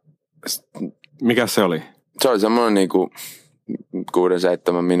kuvailtiin ja... Mikä se oli? Se oli semmoinen niinku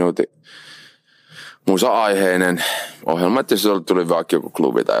 6-7 minuutin musa-aiheinen ohjelma, että jos tuli vaikka joku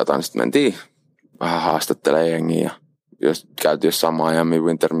klubi tai jotain, sitten mentiin vähän haastattelemaan jengiä. Ja jos käytiin jossain Miami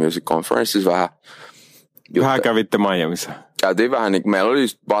Winter Music Conferenceissa vähän. Vähän kävitte Miamissa? Käytiin vähän, niin meillä oli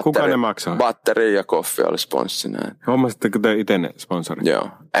just batteri ja koffi oli sponssina. Hommasitteko te itse ne sponsorit? Joo.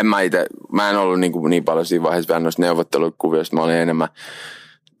 Mä en ollut niin paljon siinä vaiheessa vähän noissa neuvottelukuvioissa. Mä olin enemmän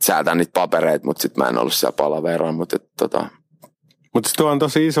säätää niitä papereita, mutta sitten mä en ollut siellä palaveroon. Mutta tuo on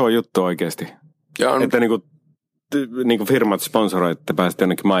tosi iso juttu oikeasti. Joo. Että niinku firmat sponsoroivat, että pääsitte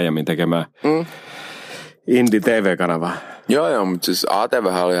jonnekin Miamiin tekemään Indie TV-kanavaa. Joo, mutta siis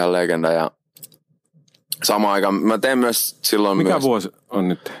ATVhän oli ihan legenda ja samaan aikaan mä tein myös silloin Mikä vuosi on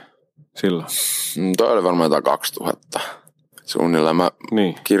nyt silloin? Toi oli varmaan jotain 2000 suunnilleen. Mä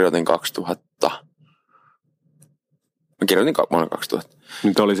kirjoitin 2000. Mä kirjoitin vuonna 2000.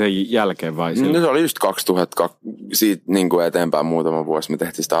 Nyt oli sen jälkeen vai silloin? Nyt oli just 2000. Siitä niin kuin eteenpäin muutama vuosi. Me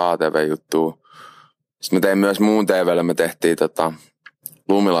tehtiin sitä ATV-juttua. Sitten mä tein myös muun TVlle. Me tehtiin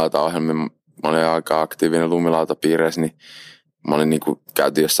lumilauta-ohjelmia. Mä olin aika aktiivinen lumilautapiireissä, niin mä olin niinku,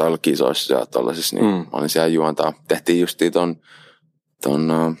 käytiin jossain kisoissa ja tollasissa, niin mä olin siellä juontaa. Tehtiin justiin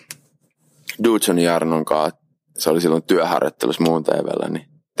ton Dudson Jarnon kanssa, se oli silloin työharjoittelussa muun TVllä, niin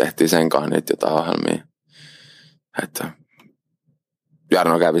tehtiin sen kanssa niitä jotain ohjelmia. Että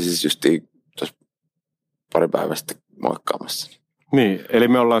Jarno kävi siis justiin tuossa pari päivää sitten moikkaamassa. Niin, eli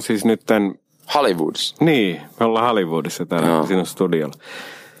me ollaan siis nyt Hollywoodissa. Niin, me ollaan Hollywoodissa täällä sinun studiolla.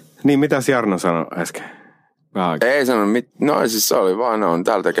 Niin, mitäs Jarno sanoi äsken? Ei sanonut no siis se oli vaan, on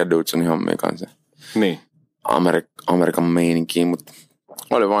täällä tekee Dudsonin hommia kanssa. Niin. Amerikan meininkiin, mutta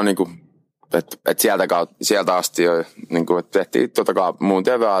oli vaan niinku, että sieltä asti jo, niinku, että tehtiin muun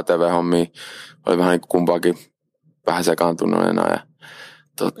TV-ATV-hommia, oli vähän niinku kumpaakin vähän sekaantuneena ja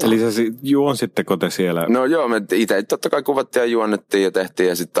Eli juonsitteko te siellä? No joo, me itse totta kai kuvattiin ja juonnettiin ja tehtiin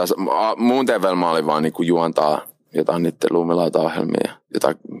ja sitten taas muun TV:llä oli vaan niinku juontaa jotain niiden lumilauta-ohjelmia,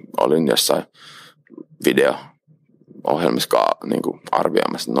 jota olin jossain video-ohjelmissa niin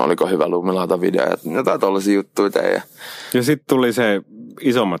arvioimassa, no oliko hyvä lumilauta-video ja jotain tollaisia juttuja tein. Ja sitten tuli se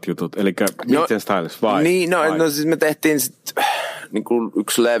isommat jutut, eli Beats and Styles, vai? Niin, no siis me tehtiin niin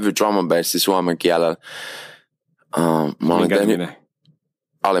yksi levy drum and bassi suomen kielellä. Mä olin tehnyt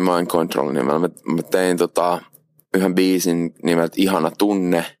Alimoin Control nimellä. Mä tein yhden biisin nimeltä Ihana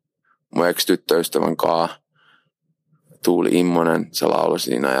tunne mun ex-tyttöystävän kanssa. Tuuli Immonen, se laulu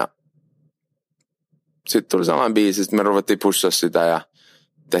siinä ja sitten tuli sellainen biisi, sitten me ruvettiin pushaa sitä ja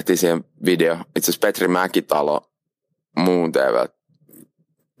tehtiin siihen video. Itse asiassa Petri Mäkitalo muun TV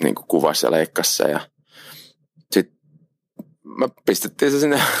niin kuvasi ja leikkasi ja sitten me pistettiin se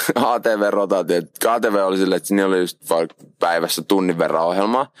sinne ATV-rotaatioon. ATV oli silleen, että siinä oli just päivässä tunnin verran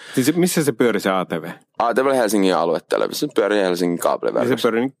ohjelmaa. Siis missä se pyöri se ATV? ATV oli Helsingin aluetelevisio. Se pyöri Helsingin kaapeliverkossa. Ja se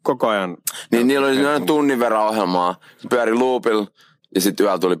pyöri koko ajan? Niin, niillä oli tunnin verran ohjelmaa. Se pyöri loopilla ja sitten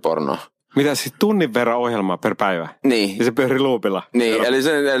yöllä tuli pornoa. Mitä siis tunnin verran ohjelmaa per päivä? Niin. Ja se pyöri loopilla? Niin,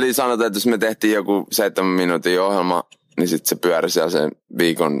 eli sanotaan, että jos me tehtiin joku 7 minuutin ohjelma, niin sitten se pyöri siellä sen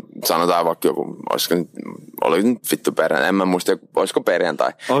viikon, sanotaan vaikka joku, oli nyt vittu perjantai, en mä muista, olisiko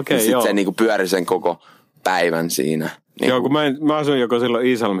perjantai. Okei, niin sitten se niinku pyöri sen koko päivän siinä. Joo, kun mä asuin joko silloin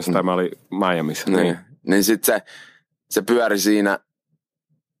Iisalmessa tai mä olin Miamissa. Niin sitten se se pyöri siinä,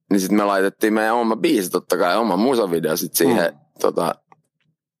 niin sitten me laitettiin meidän oma biisi, totta kai oma musavideo sitten siihen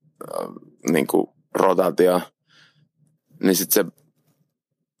niinku rotaatioon. Niin sitten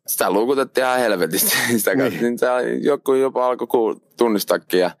sitä luukutettiin ihan helvetisti. Sitä niin. Joku jopa alkoi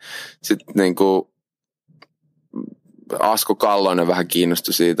tunnistakin ja sitten niinku Asko Kallonen vähän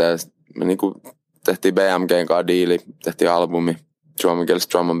kiinnostui siitä ja me niinku tehtiin BMGn kanssa diili, tehtiin albumi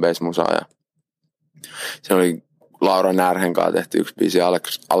suomenkielistä drum and bass musaa ja se oli Laura Närhen kanssa tehtiin yksi biisi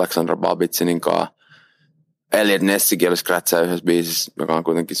Aleksandra Babitsinin kanssa. Elliot Nessikin oli scratchaa yhdessä biisissä, joka on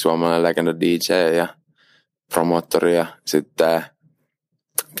kuitenkin suomalainen legenda DJ ja promoottori ja sitten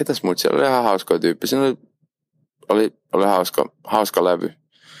ketäs muut siellä oli ihan hauskoja tyyppi. Siinä oli hauska levy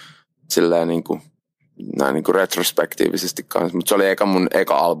silleen niinku näin niinku retrospektiivisesti kanssa, mutta se oli mun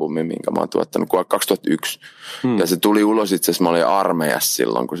eka albumi, minkä mä oon tuottanut 2001. Ja se tuli ulos itse asiassa, mä olin armeijassa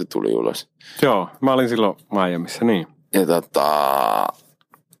silloin, kun se tuli ulos. Joo, mä olin silloin Miamiissa, niin. Ja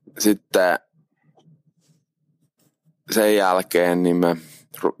sitten sen jälkeen, niin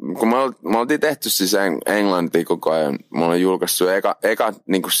kun me oltiin tehty siis englantia koko ajan, mä olen julkaissut, eka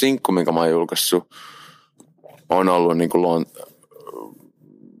niin kuin sinkku, minkä mä oon julkaissut, on ollut niin kuin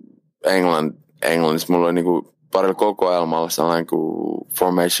Englannissa. Mulla oli niin kuin parilla kokoelmalla sellainen kuin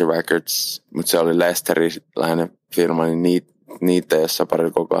Formation Records, mutta se oli Leicesteriläinen firma, niin niitä jossa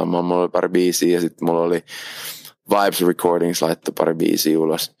parilla kokoelmalla. Mulla oli pari biisiä ja sitten mulla oli Vibes Recordings laittoi pari biisiä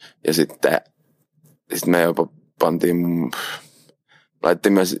ulos. Ja sitten me jopa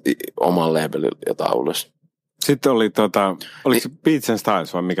laittiin myös oman labelin jotain ulos. Sitten oli oliko se Beats and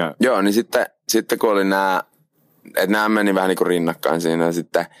Styles vai mikä? Joo, niin sitten kun oli nämä meni vähän niin kuin rinnakkain siinä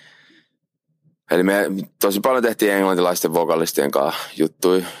sitten. Eli me tosi paljon tehtiin englantilaisten vokalistien kanssa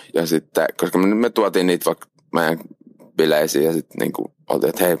juttuja ja sitten, koska me tuotiin niitä vaikka meidän bileisiin ja sitten niin kuin oltiin,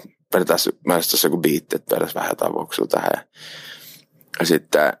 että hei, vedetään tuossa joku biitti, että vedetään vähän jotain voksua tähän. Ja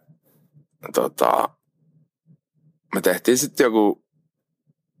sitten me tehtiin sitten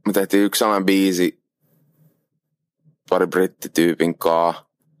yksi sellainen biisi pari brittityypin kanssa,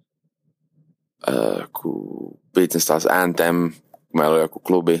 kun Beats and Styles Anthem, meillä oli joku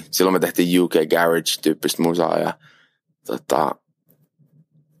klubi. Silloin me tehtiin UK Garage-tyyppistä musaa ja se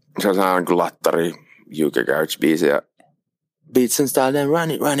on sellainen kuin lattari UK Garage-biisi ja Beats and Styles and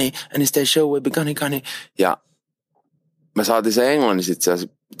run it, and it's their show will be gunny. Ja me saatiin se englanniksi itse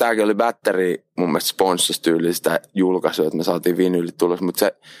asiassa. Tämäkin oli Batteri mun mielestä sponssas-tyylistä julkaisua, että me saatiin vinyylit tulos,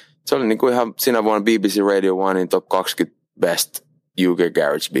 mutta se oli niinku ihan siinä vuonna BBC Radio 1 top 20 best UK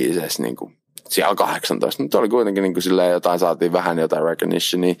Garage-biiseissä niinku siellä 18, mutta oli kuitenkin niin kuin silleen jotain, saatiin vähän jotain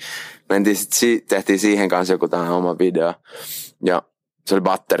recognitionia. Mentiin sitten, tehtiin siihen kanssa joku tähän oma video. Ja se oli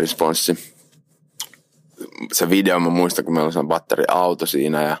batterisponssi. Se video mä muistan, kun meillä oli se batteriauto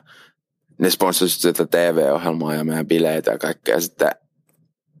siinä ja ne sponssasivat sitä TV-ohjelmaa ja meidän bileitä ja kaikkea. Ja sitten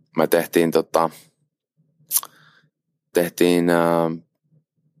me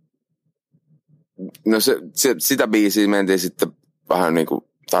sitä biisiä mentiin sitten vähän niin kuin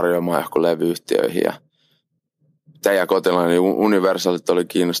tarjoamaan johonkin levyyhtiöihin ja Teija Kotilainen Universalit oli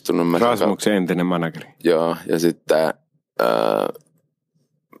kiinnostunut. Rasmuksen entinen manageri. Joo, ja sitten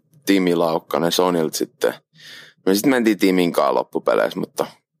Timi Laukkanen Sonilta sitten. Me sitten mentiin Timin kanssa loppupeleissä, mutta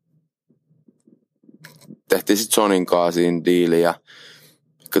tehtiin sitten Sonin kanssa siinä diili ja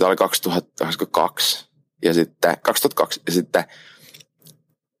kun tämä oli 2002 ja sitten 2002 ja sitten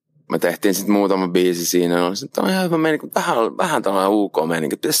me tehtiin sitten muutama biisi siinä. No, sitten on ihan hyvä meininki, vähän tällainen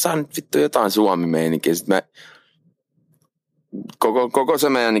UK-meininki. Pitäisi saada nyt vittu jotain Suomi-meininkiä. Sitten me koko se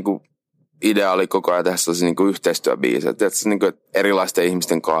meidän niinku idea oli koko ajan tehdä sellaisia niinku yhteistyöbiisejä. Tietysti niinku erilaisten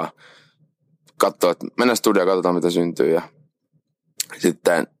ihmisten kanssa katsoa, että mennään studioon, katsotaan mitä syntyy. Ja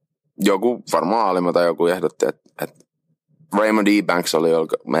sitten joku, varmaan Alima tai joku ehdotti, että Raymond E. Banks oli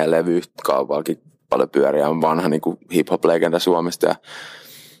meidän levy-kaupalkin paljon pyöriä. On vanha niinku hip-hop-legenda Suomesta ja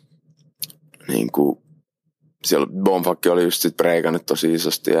niinku siellä Bonfakki oli just sit breikannut tosi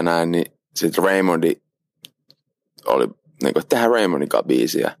isosti ja näin, niin sit Raymondi oli niinku, että tehdään Raymondin kanssa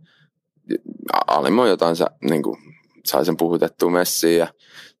biisiä. Alimo jotain niinku sai sen puhutettua messiin ja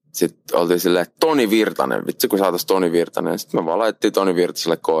sitten oltiin silleen, että Toni Virtanen, vitsi kun saatais Toni Virtanen. Sitten me vaan laitettiin Toni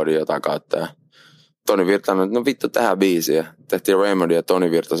Virtaselle koodin jotain kautta ja Toni Virtanen, että no vittu tehdään biisiä. Tehtiin Raymondin ja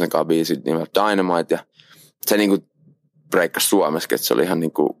Toni Virtasen kanssa biisi nimeltä Dynamite ja se niinku breikkasi Suomessakin, että se oli ihan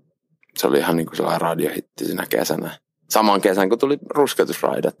niinku sellainen radiohitti siinä kesänä. Saman kesän, kun tuli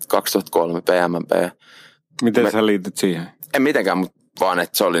Rusketusraidat, 2003 PMMP. Miten sä liityt siihen? En mitenkään, mutta vaan,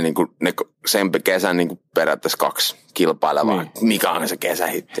 että se oli niinku, sen kesän niinku periaatteessa 2 kilpailevaa. Niin. Mikä on se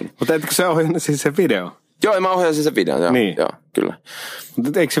kesähitti. Mutta etkö se ohjannut siis se video? Joo, mä ohjasin sen videon, joo. Niin. Joo, kyllä.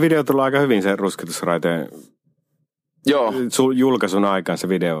 Mutta eikö se video tullut aika hyvin sen Rusketusraiteen Joo. Julkaisun aikaan se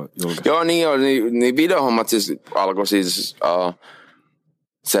video julkaisu. Joo, niin videohommat siis alkoi siis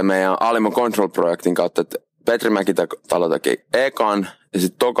se meidän Alimo Control-projektin kautta, että Petri Mäkitalo teki ekan, ja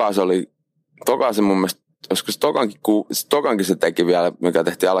sitten Toka mun mielestä, olisiko se Tokankin se teki vielä, mikä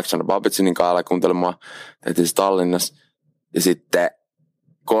tehtiin Alexander Babitsinin kanssa kuuntelemaan, tehtiin se Tallinnassa. Ja sitten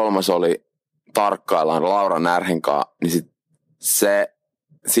kolmas oli Tarkkaillaan Laura Närhen kanssa, niin sitten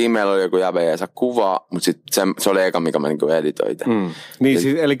siinä meillä oli joku jäbä ja kuvaa, mutta sitten se oli eka, mikä mä niinku editoin itse. Niin,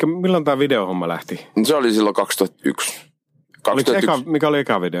 siis, eli milloin tämä videohomma lähti? Se oli silloin 2001. Mikä oli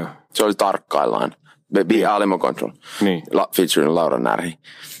eka video? Se oli Tarkkaillaan. Be Alimo Control. Niin. Featuring Laura Närhi.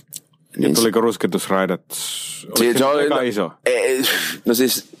 Niin tuliko Rusketusraidat? Oliko se oli aika iso? No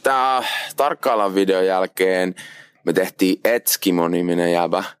siis tää Tarkkaillaan videon jälkeen me tehtiin Etskimo-niminen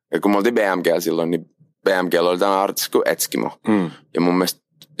jäbä. Ja kun me oltiin BMG:llä silloin, niin BMG:llä oli tämmöinen artisti kuin Etskimo. Ja mun mielestä,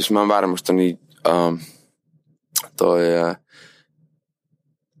 jos mä en väärin muista, niin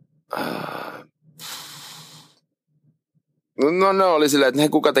No ne oli silleen,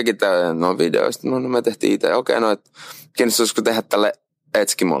 että kuka teki tämän videoista? No me tehtiin itse. Okei, no että kiinnostaisiko tehdä tälle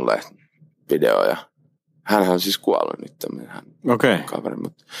Etskimolle video. Ja hänhän on siis kuollut nyt tämmöinen kaveri.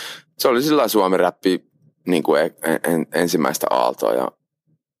 Mutta se oli sillä suomi-räppi niin kuin ensimmäistä aaltoa ja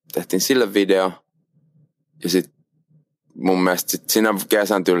tehtiin sille video. Ja sitten mun mielestä siinä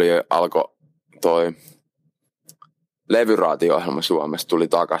kesän tyli alkoi toi levyraatio-ohjelma Suomessa tuli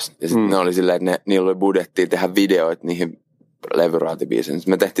takas. Ja sitten ne oli silleen, että niillä oli budjettia tehdä videoita niihin levyraatibiiseihin.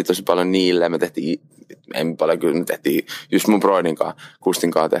 Me tehtiin tosi paljon niille. Me tehtiin just mun broidin kanssa,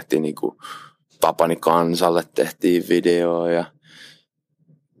 Kustin kanssa tehtiin niinku Tapani Kansalle tehtiin video ja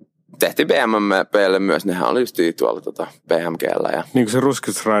tehtiin BMPlle myös. Nehän oli just tuolla BMG:llä. Ja niin kuin se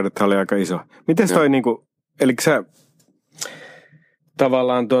Rusketusraidat oli aika iso. Miten toi niinku, eli sä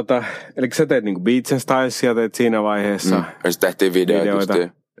tavallaan eli sä teet niinku Beats and Stylesia teet siinä vaiheessa. Ja sitten tehtiin videoita.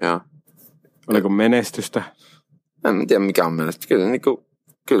 Joo. Oliko menestystä? En tiedä mikä on menestystä.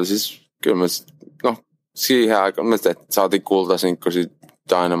 Kyllä me siihen aikaan me saatiin kultasinkkosi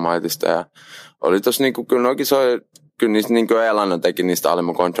Dynamiteista ja oli tossa niinku, kyllä noikin soi, kyllä niistä niinku Elanno teki niistä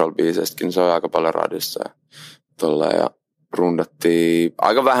Alimo Control-biiseistäkin, niin se oli aika paljon radissa ja tolleen ja rundattiin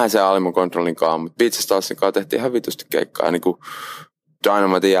aika vähän se Alimo Controlin kanssa, mutta Beats and Stylesin kanssa tehtiin ihan vitusti keikkaa ja niinku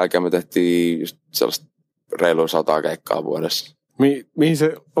Dynamitein jälkeen me tehtiin just sellaista reilua 100 keikkaa vuodessa.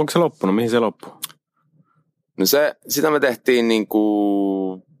 Onko se loppunut? Mihin se loppui? No sitä me tehtiin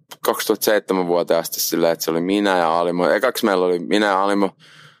niinku 2007 vuoteen asti silleen, että se oli minä ja Alimo. Ekaksi meillä oli minä ja Alimo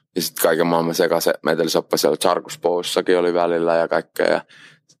ja sitten kaiken maailman sekaisin metelisoppa siellä Charkus Poussakin oli välillä ja kaikkea. Ja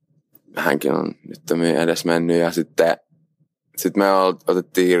hänkin on nyt edes mennyt ja sitten me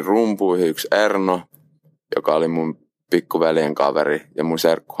otettiin rumpuihin yksi Erno, joka oli mun pikkuveljen kaveri ja mun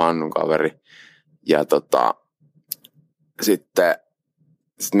serkku Hannun kaveri. Ja sitten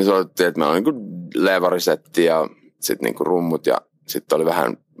me soitettiin, että meillä oli niinku levarisetti ja sitten niinku rummut ja sitten oli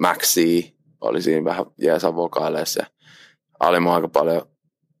vähän Maxia, oli siinä vähän jeesan vokaaleissa ja Alimo aika paljon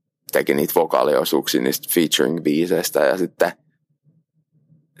teki niitä vokaaliosuuksia niistä featuring-biiseistä ja sitten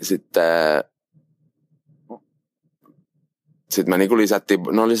me niinku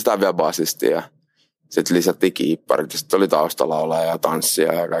lisätään vielä basistia ja sitten lisättiin kiipparit ja sitten oli taustalaulaa ja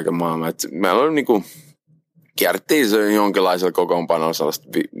tanssia ja kaiken maailman. Et meillä oli niinku kierrettiin se jonkinlaisella kokoonpanolla sellaista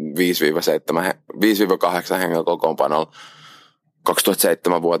 5-8 hengellä kokoonpanolla.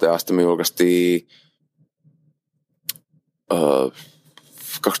 2007 vuoteen asti me julkaistiin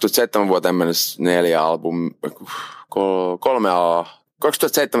 2007 vuoteen mennessä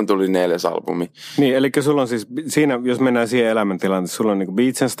 2007 tuli 4. albumi. Niin, eli sulla on siis, siinä, jos mennään siihen elämäntilanteeseen, sulla on niinku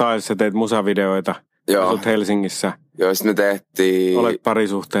Beats and Styles, sä teet musavideoita, asut Helsingissä. Joo, sitten me tehtiin... Olet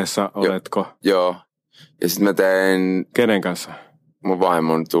parisuhteessa, oletko? Joo, ja sitten mä tein... Kenen kanssa? Mun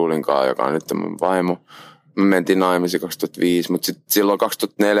vaimon Tuulin kanssa, joka on nyt mun vaimo. Me mentiin naimisiin 2005, mutta sitten silloin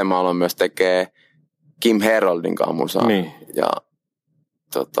 2004 mä aloin myös tekee Kim Heroldin kanssa musaa. Niin. Ja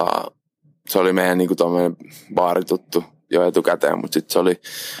se oli meidän niinku tommoinen baarituttu jo etukäteen, mutta sitten se oli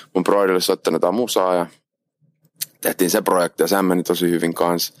mun broidille soittanut jotain musaa ja tehtiin se projekti ja sehän meni tosi hyvin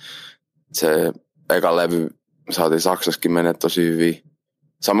kanssa. Se eka levy saatiin Saksassakin mennä tosi hyvin.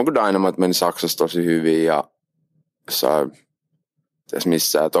 Samoin kuin Dynamite meni Saksassa tosi hyvin ja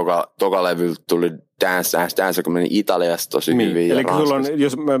missään. Toka levy tuli Dance, joka meni Italiassa tosi hyvin. Eli sulla on,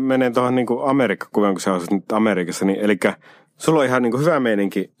 jos mä menen tuohon niin Amerikka-kuvaan, kun sä asut nyt Amerikassa, niin eli sulla on ihan niin kuin hyvä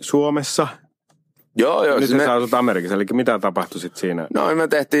meininki Suomessa. Joo. Nyt sä asut Amerikassa, eli mitä tapahtui sitten siinä? No me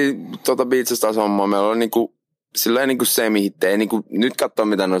tehtiin Beatsista hommaa. Meillä oli niinku, silleen niinku semi-hittejä. Niinku, nyt katsoo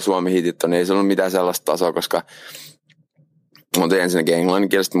mitä nuo Suomi-hitit on, niin ei se ollut mitään sellaista tasoa, koska me oltiin ensinnäkin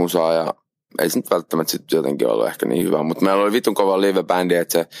englanninkielistä musaa ja ei se nyt välttämättä sitten jotenkin ollut ehkä niin hyvä, mutta meillä oli vitun kova live-bändi,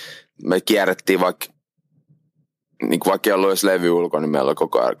 että me kierrettiin vaikka ei ollut edes levy ulkona, niin meillä oli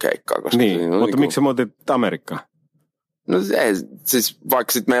koko ajan keikkaa. Koska niin, mutta miksi sä muutit Amerikkaan? No ei, siis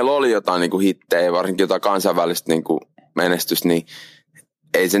vaikka sitten meillä oli jotain niinku hittejä, varsinkin jotain kansainvälistä niinku menestystä, niin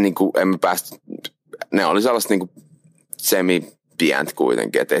ei se niinku, emme päästä, ne oli sellaista niinku semi-pientä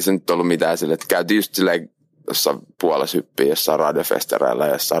kuitenkin, että ei se nyt ollut mitään sille, että käytiin just silleen jossain Puolassa hyppiä, jossain radiofestareilla,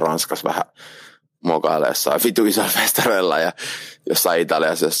 jossain Ranskassa vähän mokailla, jossain vitun isoilla festareilla ja jossain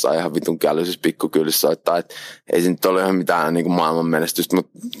Italiassa, jossain ihan vitun kälyisissä pikkukylissä soittaa, että ei se nyt ollut ihan mitään niinku maailman menestystä,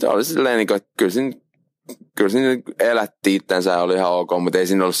 mutta se oli silleen niinku, että kyllä siinä elätti itsensä ja oli ihan ok, mutta ei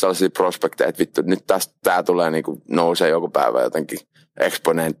siinä ollut sellaisia prospekteja, että vittu, nyt tästä tää tulee niinku nousee joku päivä jotenkin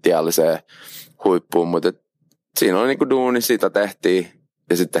eksponentiaaliseen huippuun, mutta siinä oli niinku duuni, siitä tehtiin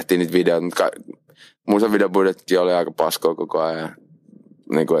ja sitten tehtiin niitä videoita, mutta musan videobudjetti oli aika paskoa koko ajan.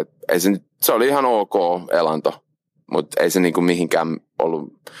 Niinku, ei se oli ihan ok elanto, mutta ei se niinku mihinkään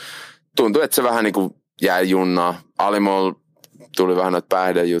ollut. Tuntui, että se vähän niinku jäi junnaa. Alimol tuli vähän noita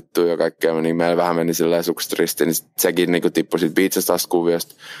päihdejuttuja ja kaikkea, niin meillä vähän meni silleen sukset ristiin, niin sekin niinku tippui siitä Beatsasta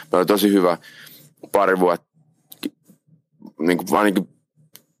kuviosta. Meillä oli tosi hyvä pari vuotta, niinku ainakin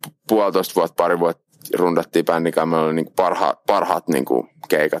 1,5 vuotta, pari vuotta rundattiin bändikään. Meillä oli niinku parhaat niinku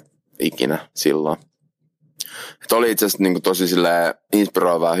keikat ikinä silloin. Et oli itse asiassa niinku tosi silleen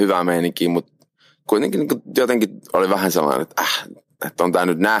inspiroivaa, hyvää meininkiä, mutta kuitenkin niinku jotenkin oli vähän sellainen, että on tää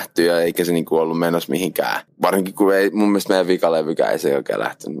nyt nähty ja eikä se niinku ollut menossa mihinkään. Varsinkin kun ei, mun mielestä meidän vikalevykään ei se oikein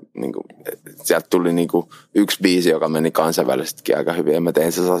lähtenyt. Niinku, sieltä tuli niinku yksi biisi, joka meni kansainvälisestikin aika hyvin. Ja mä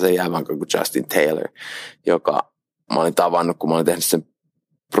tein sen jäävän kuin Justin Taylor, joka mä olin tavannut, kun mä olin tehnyt sen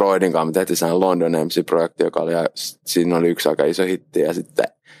Broidin kanssa. Me tehtiin sen London MC-projekti, joka oli, siinä oli yksi aika iso hitti ja sitten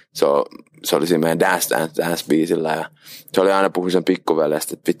se oli siinä meidän Dance-biisillä ja se oli aina puhui sen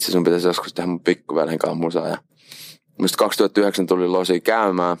pikkuvelestä, että vitsi sun pitäisi joskus tehdä mun pikkuvelen kanssa musaa. Ja musta 2009 tuli Losi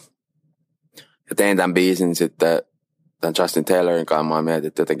käymään ja tein tämän biisin sitten tämän Justin Taylorin kanssa. Mä mietin,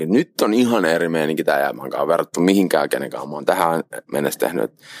 että jotenkin nyt on ihan eri meininki tämän jäämän kanssa verrattu mihinkään kenenkään. Mä oon tähän mennessä tehnyt,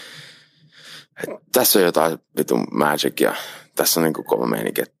 että tässä on jotain vitun magic ja tässä on niinku kova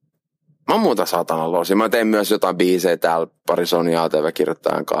meininki. Mä oon muuta saatana Losi. Mä tein myös jotain biisejä täällä pari Sony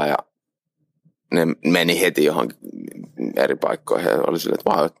ATV-kirjoittajan kanssa ja ne meni heti johonkin eri paikkoihin ja oli silleen,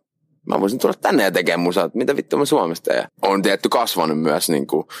 että mä voisin tulla tänne ja tekemään musaa, että mitä vittu mä Suomessa teen. On tietty kasvanut myös niin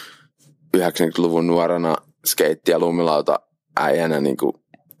kuin 90-luvun nuorena skeitti- ja lumilauta äijänä. Niin kuin,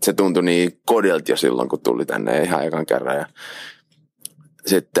 se tuntui niin kodilta jo silloin, kun tuli tänne ihan ekan kerran. Ja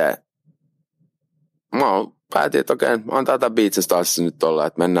sitten mä päätin, että okei, antaa tämän Beatsista taas nyt olla,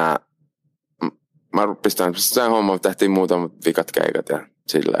 että mennään. Mä pistän sen homman, tehtiin muutamat vikat keikat ja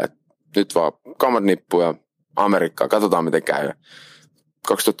silleen, että nyt vaan kamat nippuun ja Amerikkaan, katsotaan miten käy.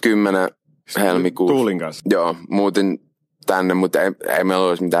 2010 helmikuussa. Tuulin kanssa. Joo, muutin tänne, mutta ei meillä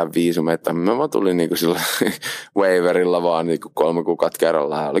olisi mitään viisumeita. Mä vaan tulin niinku sillä waiverilla vaan niinku 3 kuukautta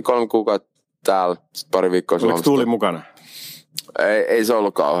kerrallaan. Oli 3 kuukautta täällä, sitten pari viikkoa Suomesta. Oliko Tuuli mukana? Ei se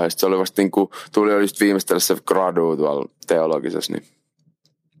ollut kauheasti. Se oli vasta niinku, Tuuli oli just viimeistellä se gradu tuolla teologisessa, niin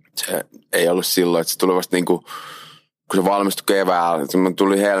se ei ollut silloin, että se tuli vasta niinku, kun se valmistui keväällä, kun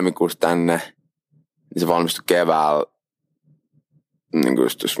tuli helmikuussa tänne, niin se valmistui keväällä, niin kuin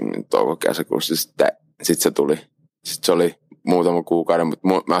just touko-kesäkuussa, sitten se tuli. Sitten se oli muutama kuukauden, mutta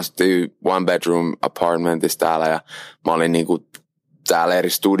mä asuttiin one bedroom apartmentissa täällä ja mä olin niinku täällä eri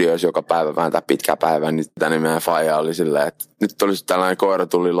studioissa joka päivä vääntää pitkää päivää, niin tänne meidän faija oli silleen, että nyt olisi tällainen koira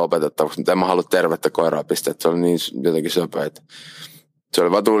tuli lopetettavaksi, mutta en mä halua tervettä koiraa pistää, että se oli niin jotenkin söpö, että se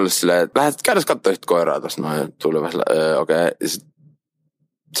oli vaan tullut silleen, että käydään katsoa yhtä koiraa tuossa noin, ja tuli vaan silleen, okei.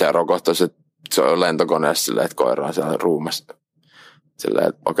 Se rokohtui, se on lentokoneessa silleen, että koira on siellä ruumassa. Silleen,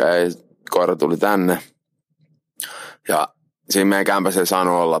 että okei, koira tuli tänne. Ja siinä meidän kämpässä ei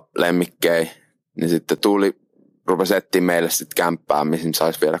saanut olla lemmikkejä, niin sitten rupesi etsiä meille sitten kämppää, mihin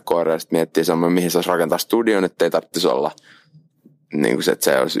saisi viedä koiraa. Sitten miettii semmoinen, mihin saisi rakentaa studion, ettei tarvitsisi olla niin kuin se, että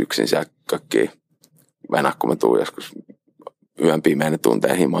se olisi yksin siellä kökkiä venä, kun mä tuun joskus yön pimeänä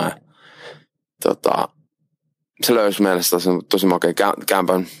tunteen himaa. Se löysi meille tosi makea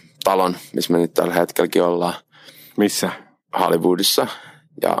kämpän talon, missä me nyt tällä hetkelläkin ollaan. Missä? Hollywoodissa.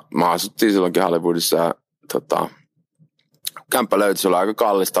 Ja mä asuttiin silloinkin Hollywoodissa ja kämppä löytyi, se oli aika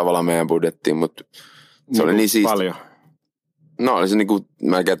kallis tavallaan meidän budjettiin, mutta se oli niin siisti. Paljon? No oli se niinku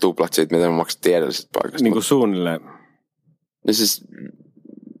melkein tuplat siitä, mitä me maksettiin edellisestä paikasta. Niin kuin suunnilleen? No siis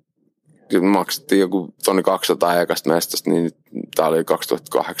me maksettiin joku 200 ekasta mestasta, niin tää oli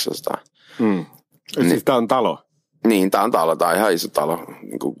 2800. Siis tää on talo? Niin, tää on talo, tää on ihan iso talo.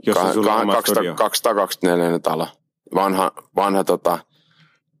 Niinku jossa sulla on oma studio? 224 talo. Vanha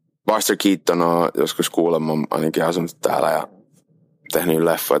Buster Keaton on joskus kuulemma ainakin asunut täällä ja tehnyt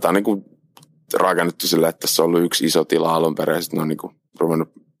leffoja. Tämä on niin rakennettu silleen, että tässä on ollut yksi iso tila alun perin ja sitten ne on niin ruvennut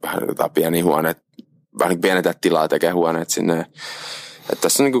vähän jotain pieniä huoneet, vähän niin pienentää tilaa ja tekee huoneet sinne. Että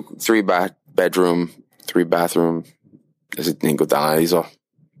tässä on niin 3 bedroom, 3 bathroom ja sitten niin tällainen iso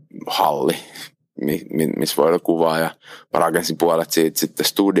halli, missä voi olla kuvaa ja mä rakensin puolet siitä sitten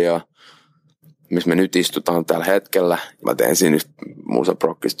studio, missä me nyt istutaan tällä hetkellä. Mä tein siinä just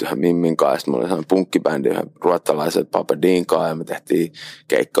musaprokkista yhden Mimmin kanssa ja sitten mulla oli sellainen punkkibändi yhden ruotsalaisen Papa Dean kanssa ja me tehtiin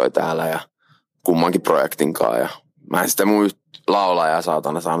keikkoja täällä ja kummankin projektin kanssa ja mä en sitten mun laulajaa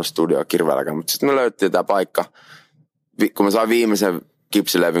saatana saanut studioa kirveelläkään, mutta sitten me löyttiin tämä paikka. Kun mä sain viimeisen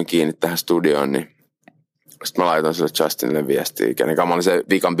kipsilevyn kiinni tähän studioon, niin sitten mä laitoin sille Justinille viestiä, kenen kanssa mä olin se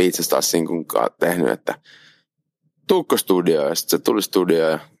Vikan Beatses taas sinkun tehnyt, että tuukko studioon. Ja sitten se tuli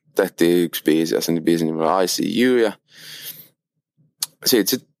studioon ja tehtiin yksi biisi ja sen biisin nimi oli I See You. Ja siitä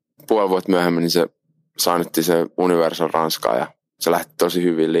sitten puoli vuotta myöhemmin niin se saanuttiin se Universal Ranskaan ja se lähti tosi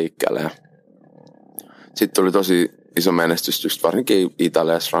hyvin liikkeelle. Sitten tuli tosi iso menestys just varsinkin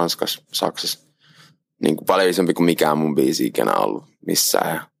Italiassa, Ranskassa, Saksassa. Niin kuin paljon isompi kuin mikään mun biisi ikinä ollut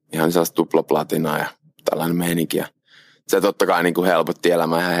missään. Ja ihan sellaista tuplaplatinaa ja tällainen meininki. Ja se totta kai niin kuin helpotti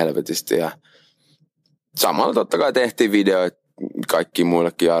elämää ihan helvetisti. Ja samalla totta kai tehtiin videoita kaikki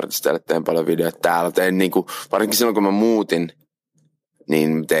muillekin artisteille. Tein paljon videoita täällä. Tein niin kuin, varsinkin silloin kun mä muutin,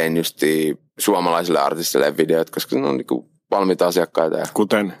 niin tein just suomalaisille artisteille videoita, koska ne on niin kuin valmiita asiakkaita. Ja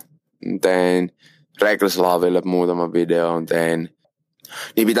kuten? Tein Reckless Lovelle muutaman videon tein.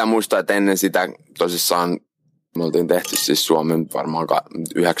 Niin pitää muistaa, että ennen sitä tosissaan me oltiin tehty siis Suomen varmaan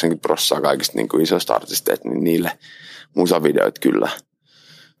 90% kaikista niin kuin isoista artisteista, niin niille musavideoit kyllä.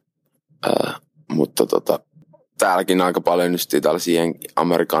 Mutta täälläkin aika paljon just tällaisia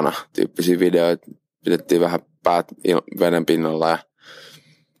Americana-tyyppisiä videoita. Pidettiin vähän päät veden pinnalla ja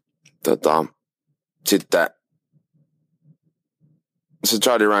sitten se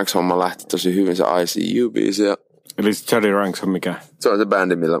Jody Ranks-homma lähti tosi hyvin, se I See You-biisi. Eli se Jody Ranks on mikä? Se on se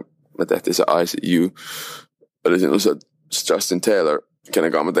bändi, millä me tehtiin se I See You. Eli siinä on se Justin Taylor,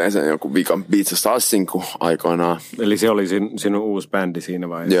 kenen kanssa mä tein sen joku Vikan Beatses taas sinku aikoinaan. Eli se oli sinun uusi bändi siinä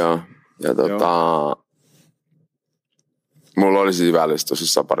vaiheessa? Joo. Ja mulla oli siis välissä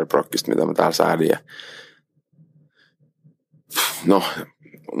tosissaan pari prokkista, mitä mä täällä säädin. Ja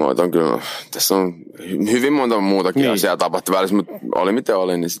noita on kyllä, tässä on hyvin monta muutakin asiaa tapahtui välissä, mutta oli miten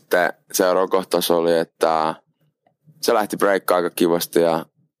oli, niin sitten seuraava kohtaus oli, että se lähti breikkaan aika kivasti ja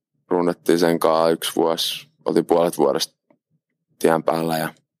runnettiin sen kanssa 1 vuosi, oltiin puolet vuodesta tien päällä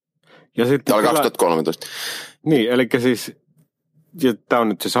ja sitten oli 2013. Niin, eli siis tämä on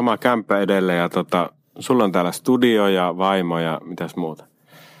nyt se sama kämppä edelleen ja sulla on täällä studio ja vaimo ja mitäs muuta?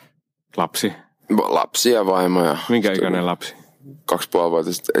 Lapsi? Lapsi ja vaimo ja minkä ikäinen lapsi?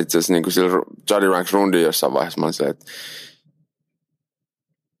 2,5-vuotiaista. Itse asiassa niin kuin sillä Jody Ranks rundi jossain vaiheessa mä olin se, että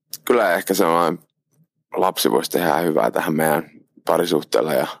kyllä ehkä sellainen lapsi voisi tehdä hyvää tähän meidän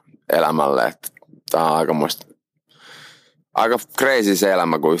parisuhteelle ja elämälle. Että tää on aika crazy se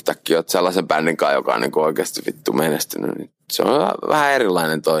elämä, kun yhtäkkiä oot sellaisen bändin kanssa, joka on niin kuin oikeasti vittu menestynyt. Niin se on vähän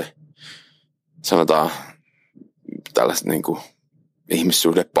erilainen toi, sanotaan, tällaiset niin kuin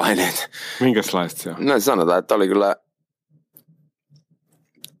ihmissuhdepaineet. Minkälaista se on? No sanotaan, että oli kyllä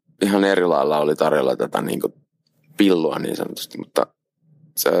ihan eri lailla oli tarjolla tätä niin kuin pillua niin sanotusti, mutta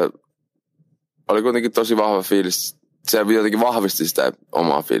se oli kuitenkin tosi vahva fiilis. Se jotenkin vahvisti sitä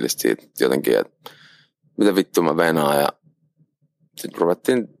omaa fiilistä siitä jotenkin, että mitä vittua mä venaan ja sitten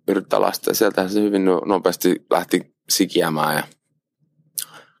ruvettiin yrittää lasta ja sieltähän se hyvin nopeasti lähti sikiämään ja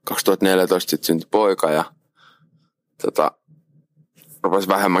 2014 sitten syntyi poika ja rupesi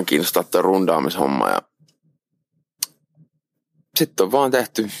vähemmän kiinnostaa tuo rundaamishomma ja sitten on vaan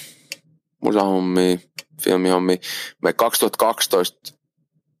tehty musahommia, filmihommia. Me 2012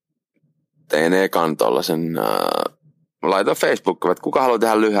 tein ekan tollasen, mä laitoin Facebookiin, että kuka haluaa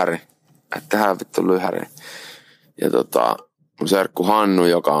tehdä lyhäri. Että tehdään vittu lyhäri. Ja mun serkku Hannu,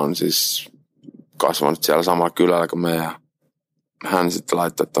 joka on siis kasvanut siellä samalla kylällä kuin me. Ja hän sitten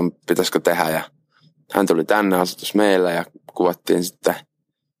laittoi, että pitäisikö tehdä. Ja hän tuli tänne, asutus meillä ja kuvattiin sitten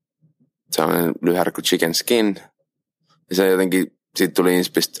sellainen lyhäri kuin Chicken Skin. Ja se jotenkin, siitä tuli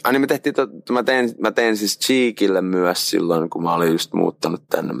inspistä. Niin mä tein siis Cheekille myös silloin, kun mä olin just muuttanut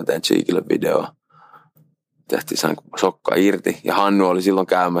tänne. Mä tein Cheekille videoa. Tehtiin sen sokka irti. Ja Hannu oli silloin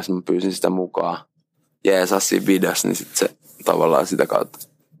käymässä, mä pyysin sitä mukaan. Jeesas siinä videossa, niin sitten se tavallaan sitä kautta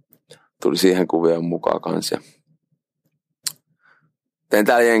tuli siihen kuvioon mukaan kanssa. Tein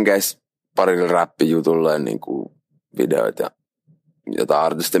täällä Jenkeissä parille räppijutulle niin kuin videoita ja jotain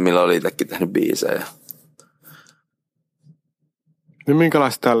artisteja, millä oli itsekin tehnyt biisejä. Niin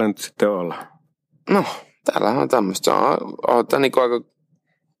minkälaista täällä nyt sitten olla? No, täällähän on tämmöistä. Se on niinku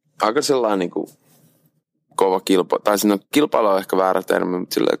aika sellainen niinku kova kilpailu. Tai siinä kilpailu on ehkä väärä termi,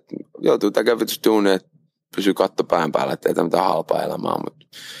 mutta silleen, että joutuu tekemään vitusti duunia, että pysyy katto pään päällä, ettei tämä mitään halpaa elämää. Mutta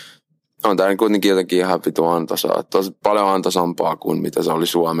on täällä kuitenkin jotenkin ihan vitu antoisaa. Tosi paljon antoisampaa kuin mitä se oli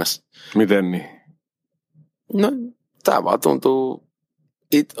Suomessa. Miten niin? No, tää vaan tuntuu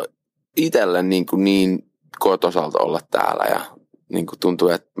itselle niin kotosalta olla täällä ja niin kuin tuntuu,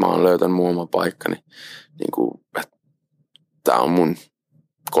 että mä oon löytänyt mun oma paikkani. Niin kuin, että tää on mun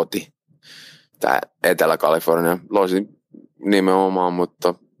koti. Tää Etelä-Kalifornia. Loisin nimenomaan,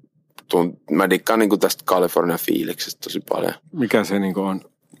 mutta mä dikkaan niin kuin tästä Kalifornian fiiliksestä tosi paljon. Mikä se niin kuin on?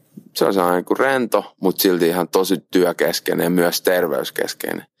 Se on sellainen niin kuin rento, mutta silti ihan tosi työkeskeinen ja myös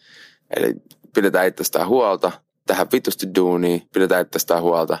terveyskeskeinen. Eli pidetään itsestään huolta, tehdään vitusti duunia, pidetään itsestään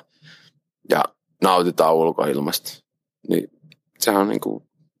huolta ja nautitaan ulkoilmasta. Niin sehän on niinku...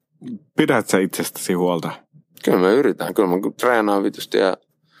 Pidät sä itsestäsi huolta? Kyllä mä yritän. Kyllä mä treenaan vitusti ja...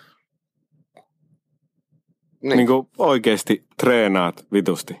 Niin kuin oikeesti treenaat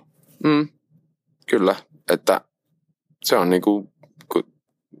vitusti? Kyllä. Että se on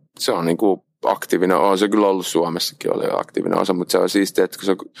niinku aktiivinen. On se kyllä ollut Suomessakin oli aktiivinen osa, mutta se on siistiä, että kun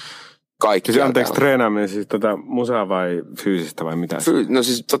se kaikki... Siis anteeksi, treenaaminen siis musaa vai fyysistä vai mitä? No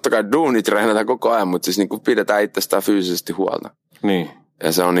siis totta kai duuni treenataan koko ajan, mutta siis niinku pidetään itsestään fyysisesti huolta. Niin.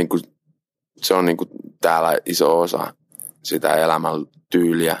 Ja se on niinku täällä iso osa sitä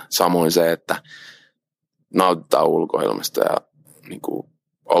elämäntyyliä. Samoin se, että nautitaan ulkoilmasta ja niinku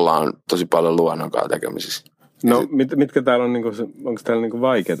ollaan tosi paljon luonnon kanssa tekemisissä. No mitkä täällä on, niinku, onko täällä niinku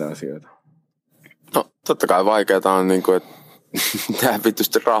vaikeita asioita? No totta kai vaikeita on niinku, että tehdään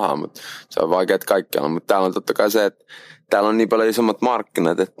vitusti rahaa, mutta se on vaikeat kaikkialla. Mutta täällä on totta kai se, että täällä on niin paljon isommat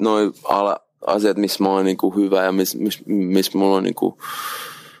markkinat, että noi asiat, missä mä oon niinku hyvä ja missä mulla on niinku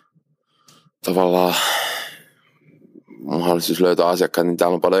tavallaan mahdollisuus löytää asiakkaat, niin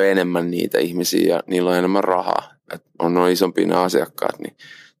täällä on paljon enemmän niitä ihmisiä ja niillä on enemmän rahaa. Et on noin isompia ne asiakkaat, niin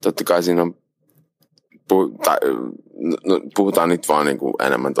totta kai siinä on, puhutaan nyt vaan niinku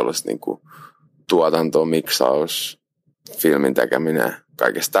enemmän tuollaista niinku tuotantoa, miksaus, filmin tekeminen,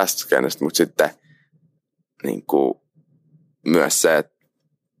 kaikesta tästä skenestä, mutta sitten niinku myös se, että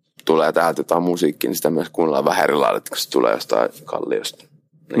tulee täältä jotain musiikkia, niin sitä myös kuunnellaan vähän eri lailla, kun se tulee jostain kalliosta.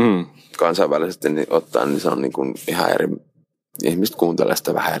 Niin kansainvälisesti niin ottaa, niin se on niin kuin ihan eri, ihmiset kuuntelee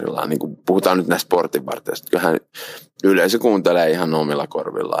sitä vähän eri lailla. Niin kuin puhutaan nyt näistä sportinvartijoista. Kyllähän yleisö kuuntelee ihan omilla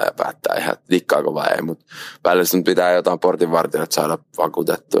korvillaan ja päättää ihan, että dikkaako vai ei, mutta välillä nyt pitää jotain sportinvartijoita saada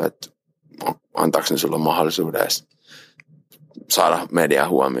vakuutettua, että antaako ne sulle mahdollisuuden edes saada median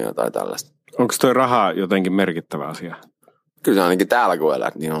huomioon tai tällaista. Onko toi raha jotenkin merkittävä asia? Kyllä se ainakin täällä kun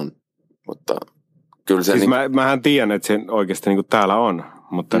elät, niin on, mutta kyllä se... Siis mähän tiedän, että se oikeasti niin kuin täällä on,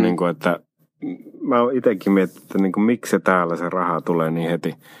 mutta niin kuin, että mä oon itsekin miettinyt, että niin kuin, miksi se täällä se raha tulee niin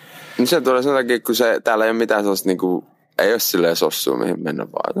heti. No se tulee sen takia, kun se, täällä ei ole mitään sellaista, niin kuin, ei ole silleen sossua mihin mennä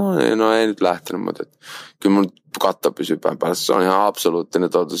vaan. No ei nyt lähtenyt, mutta kyllä mun katto pysyy päin päällä. Se on ihan absoluuttinen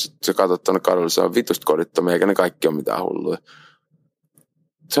totuus, että sä katsot tuonne kadulle, se on vitusti kodittomia, eikä ne kaikki ole mitään hulluja.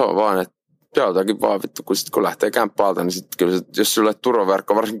 Se on vaan, että jotakin vaan vittu, kun lähtee kämppaalta, niin sitten kyllä jos sulle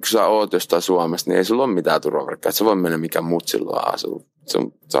turvaverkko, varsinkin kun sä oot jostain Suomesta, niin ei sulla ole mitään turvaverkkoa. Et sä voi mennä mikä muut silloin asuu.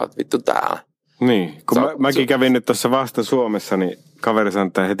 Sä oot vittu täällä. Niin, kun mäkin kävin nyt tuossa vasta Suomessa, niin kaveri sanoi,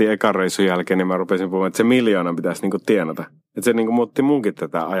 että heti ekan reissun jälkeen, niin mä rupesin puhumaan, että se 1 miljoona pitäisi niinku tienata. Että se niinku muutti munkin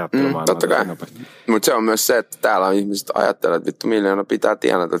tätä ajattelua. Totta kai. Mutta se on myös se, että täällä on ihmiset ajattelee, että vittu 1 miljoona pitää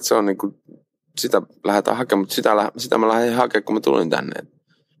tienata. Että se on niinku, sitä lähdetään hakemaan, mutta sitä mä lähdin hakemaan, kun mä tulin tänne.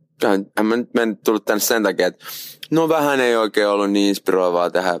 En mä nyt tullut tänne sen takia, että no vähän ei oikein ollut niin inspiroivaa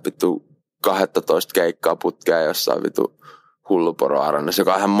tehdä vittu 12 keikkaa putkea jossain vittu Hulluporoarannassa,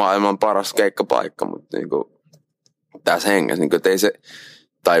 joka on ihan maailman paras keikkapaikka, mutta niinku tässä hengessä, niinku, ei se,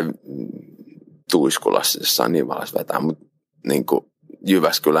 tai Tuiskulassa jossain niin valas vetää, mutta niinku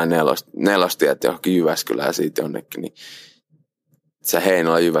Jyväskylän nelostiet johonkin Jyväskylään ja siitä jonnekin, niin se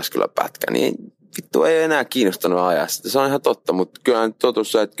Heinola Jyväskylän pätkä, niin vittu ei enää kiinnostanut ajaa sitä. Se on ihan totta, mutta kyllä nyt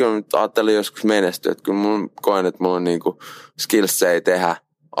totuus se, että kyllä nyt ajattelin joskus menestyä, että kyllä mun koen, että mulla on niinku skillsejä tehdä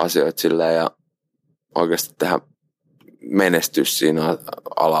asioita silleen ja oikeasti tehdä menestyä siinä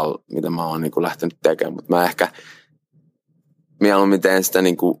alalla, mitä mä oon niinku lähtenyt tekemään, mutta mä ehkä mieluummin teen sitä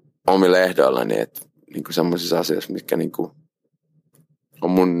niinku omille ehdoillani, että niinku semmoisissa asioissa, mitkä niinku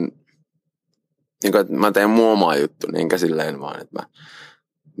on mun, niinku, että mä teen mun omaa juttu, niin enkä silleen vaan, että mä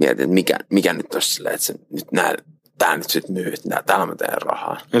mietin, että mikä nyt olisi silleen, että tää nyt sit myy, että täällä mä teen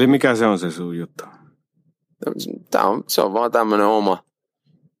rahaa. Eli mikä se on se sun juttu? Se on vaan tämmönen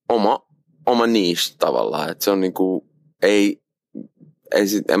oma niche tavallaan, että se on niinku, ei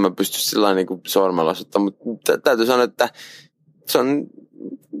en mä pysty sillä niinku sormella osoittamaan, mutta täytyy sanoa, että se on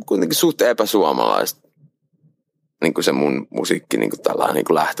kuitenkin suht epäsuomalaista, niin kuin se mun musiikki niin kuin tällainen niin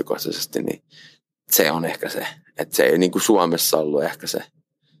kuin lähtökohtaisesti, niin se on ehkä se. Että se ei niin kuin Suomessa ollut ehkä se.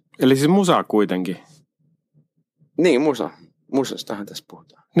 Eli siis musa kuitenkin? Niin, musastahan tässä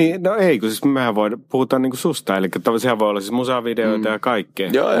puhutaan. Niin, no ei, kun siis mehän puhutaan niinku susta, eli sehän voi olla siis musavideoita ja kaikkea.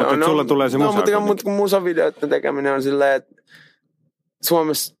 Joo, mutta no, sulla tulee se musa. Mutta kun musavideoiden tekeminen on silleen, että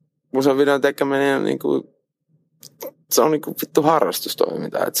Suomessa musavideon tekeminen on niinku, se on niinku vittu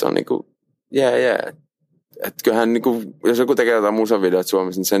harrastustoiminta, että se on niinku, että kyllähän niinku, jos joku tekee jotain musavideoita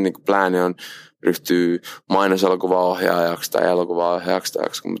Suomessa, niin sen niinku plääni on ryhtyy mainoselokuvaohjaajaksi tai elokuvaohjaajaksi tai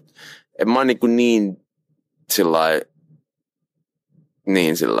joksi, mutta en mä niinku niin sillai,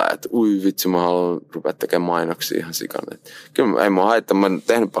 että ui vitsi, mä haluan rupea tekemään mainoksia ihan sikana. Kyllä ei mua haittaa, mä oon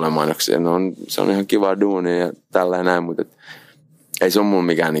tehnyt paljon mainoksia, se on ihan kiva duuni ja tällä ja näin, mutta ei se ole mulla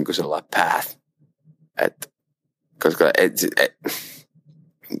mikään niinku sellainen path. Koska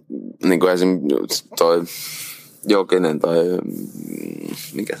niinku esimerkiksi toi Jokinen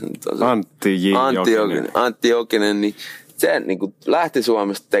mikä se nyt on? Antti Jokinen, niin se niinku lähti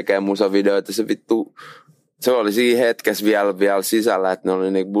Suomesta tekemään musavideoita, se oli siinä hetkessä vielä sisällä, että ne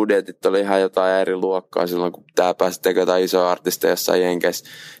oli niinku budjetit oli ihan jotain eri luokkaa silloin, kun tää pääsi tekemään jotain isoja artisteja jossain Jenkeissä,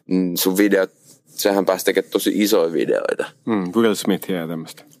 niin sun videot, sehän pääsi tekemään tosi isoja videoita. Will Smithia ja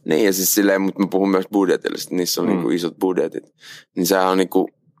tämmöistä. Niin, ja siis silleen, mutta mä puhun myös budjetillisesti, niissä on niinku isot budjetit. Niin sehän on niinku,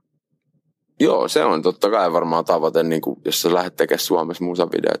 joo, se on totta kai varmaan tavoite, niinku, jos sä lähdet tekemään Suomessa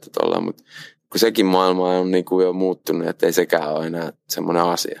musavideoita tolleen, mutta kun sekin maailma on niinku jo muuttunut, että ei sekään ole enää semmoinen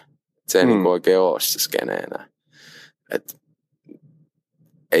asia. Se ei niinku oikein ole se skene enää. Et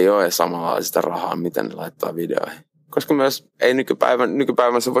ei ole edes samanlaista rahaa, miten ne laittaa videoihin. Koska myös ei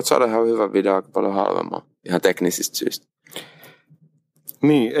nykypäivän sä voit saada ihan hyvän video aika paljon halvemmin. Ihan teknisistä syistä.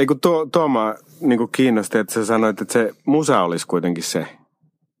 Niin, ei kun Tuomaa niin kiinnosti, että sä sanoit, että se musa olisi kuitenkin se,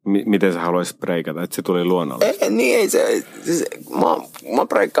 miten sä haluaisit breikata, että se tuli luonnollisesti. Ei se mä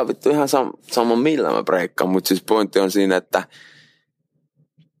breikkaan vittu ihan saman millä mä breikkaan, mutta siis pointti on siinä, että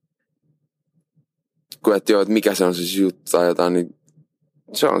kun et joo, että mikä se on siis juttu tai jotain, niin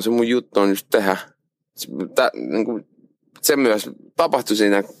se mun juttu on just tehdä. Se myös tapahtui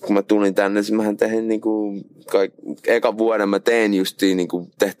siinä, kun mä tulin tänne. Mähän tein ekan vuoden mä tein justiin,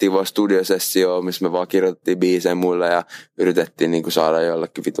 tehtiin vaan studiosessioon, missä me vaan kirjoitettiin biisejä muille ja yritettiin saada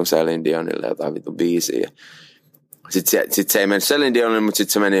jollekin vitun Celine Dionille jotain vitun biisiä. Sitten se ei mennyt Celine Dionille, mutta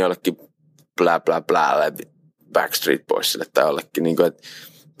sitten se meni jollekin blälle Backstreet Boysille tai jollekin,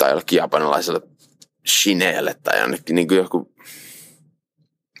 tai jollekin japanilaiselle Shineelle tai jonnekin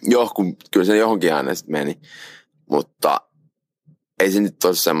johonkin, kyllä se johonkin aina sitten meni. Mutta ei se nyt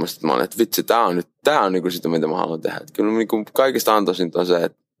ole semmoista, että mä olen, että vitsi, tää on niinku sitä, mitä mä haluan tehdä. Että kyllä niinku kaikista antoisinta on se,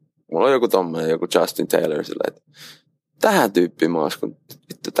 että mulla on joku tommoinen, joku Justin Taylor sillä, että tähän tyyppiin mä uskon,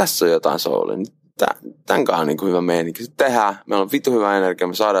 vittu, tässä on jotain soulia. Tän kanssa on niinku hyvä meininki. Sitten tehdään, meillä on vittu hyvä energia,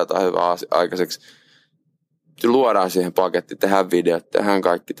 me saadaan jotain hyvää aikaiseksi. Sitten luodaan siihen paketti, tehdään videot, tehdään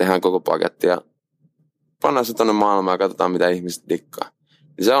kaikki, tehdään koko paketti ja pannaan se tonne maailmaan ja katsotaan, mitä ihmiset dikkaa.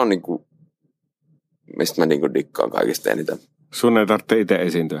 Ja se on niinku, mistä mä niinku dikkaan kaikista eniten. Sun ei tarvitse itse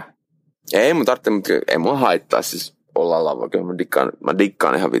esiintyä? Ei mun tarvitse, mutta ei mua haittaa siis olla lava. Kyllä mä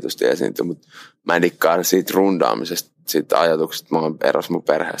dikkaan ihan vitusti esiintyä, mutta mä en dikkaa siitä rundaamisesta, siitä ajatuksesta, että mä oon eros mun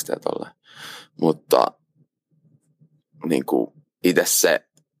perheestä ja tolleen. Mutta niinku itse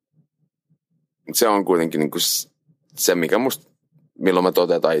se on kuitenkin niinku se, mikä musta, milloin mä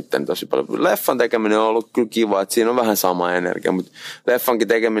toteutan itteni tosi paljon. Leffan tekeminen on ollut kyllä kiva, että siinä on vähän sama energia, mutta leffankin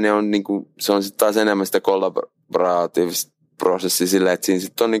tekeminen on niinku, se on sitten taas enemmän sitä kollaboratiivista prosessia silleen, että siinä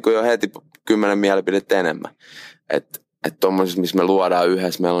sitten on niinku jo heti 10 mielipidettä enemmän. Että tommosissa, missä me luodaan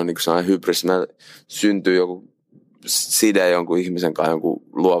yhdessä, meillä on niinku sellainen hybris, meillä syntyy joku side jonkun ihmisen kanssa, jonkun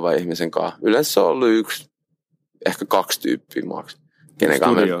luova ihmisen kanssa. Yleensä se on ollut 1, ehkä 2 tyyppiä maksi.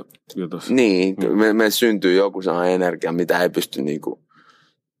 Niin, me syntyy joku sellainen energia, mitä ei pysty niinku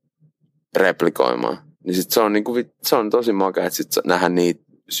replikoimaan. Niin sit se on niinku, se on tosi makea, että sit nähdä niitä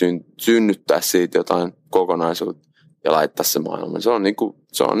synnyttää siitä jotain kokonaisuutta ja laittaa se maailmaan. Se on niinku,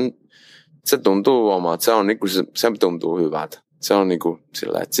 se tuntuu omalta, se on niinku, se tuntuu hyvältä. Se on niinku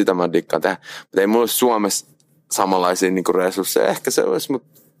sillä, että sitä mä dikkaan tehdä. Mutta ei mulla ole Suomessa samanlaisia niinku resursseja. Ehkä se olisi,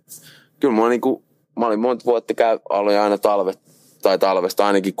 mutta kyllä mä olin monta vuotta aloin aina talvesta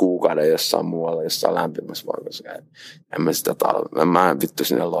ainakin kuukauden jossain muualla, jossain lämpimässä paikassa. En mä sitä mä vittu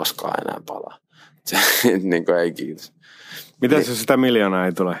sinne loskaa enää palaa. Se niinku ei kiitos. Mitä niin. Jos sitä miljoonaa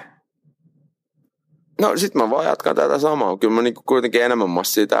ei tule? No sit mä vaan jatkan tätä samaa. Kyllä mä niinku kuitenkin enemmän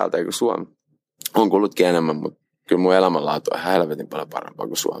massia täältä kuin Suomi. On kullutkin enemmän, mutta kyllä mun elämänlaatu on ihan helvetin paljon parempaa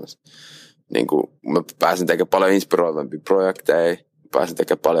kuin Suomessa. Niin kuin mä pääsin tekemään paljon inspiroivampia projekteja, pääsin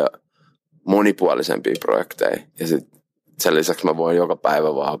tekemään paljon monipuolisempia projekteja. Ja sitten sen lisäksi mä voin joka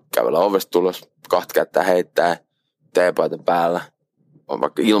päivä vaan kävellä ovesta tulos, 2 kättä heittää, teepaita päällä, on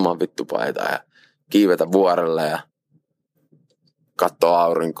vaikka ilman vittupaita ja kiivetä vuorelle ja katsoa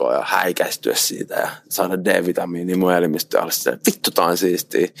aurinkoa ja häikäistyä siitä ja saada D-vitamiinia mun elimistöä alle. Vittu, tää on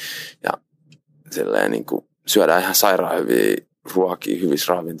siistiä. Ja silleen niin kuin syödä ihan sairaan hyviä ruokia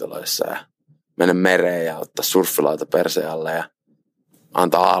hyvissä ravintoloissa ja mennä mereen ja ottaa surffilaita perseen alle ja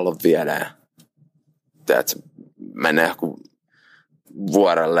antaa aallon viedä ja teet, menee joku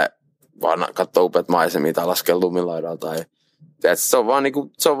vuorelle vaan katsoo upeat maisemia tai laskee lumilaidalta tai teet, se on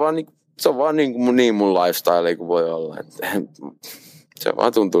vaan niin mun lifestyle kuin voi olla. Se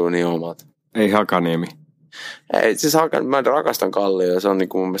vaan tuntuu niin omalta. Ei Hakaniemi. Ei, siis mä rakastan Kallioa, se on niin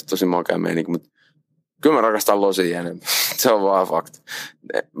kuin mun mielestä tosi makea meininki, mutta kyllä mä rakastan Losia enemmän. Se on vaan fakta.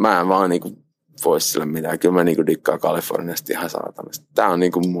 Mä en vaan niin kuin vois sille mitään. Kyllä mä niin kuin dikkaan Kaliforniasta ihan saatamasta. Tää on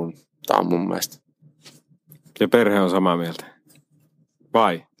niin kuin tää on mun mielestä. Ja perhe on samaa mieltä.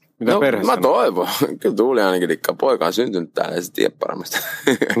 Vai? Mitä perhe mä toivon. Kyllä Tuuli ainakin dikkaa. Poika on syntynyt täällä ja se tiedä paremmasta.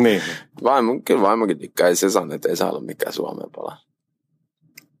 Niin. Kyllä vaimokin dikkaa. Ei se sano, että ei saa olla mikään Suomeen palaa.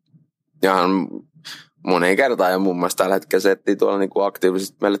 Ja mun ei kertaa ja muun muassa tällä hetkellä se etsii tuolla niinku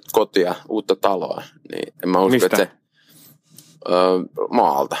aktiivisesti meille kotia, uutta taloa. Niin en mä usko, mistä? Että se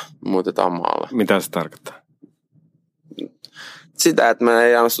maalta. Muutetaan maalle. Mitä se tarkoittaa? Sitä, että me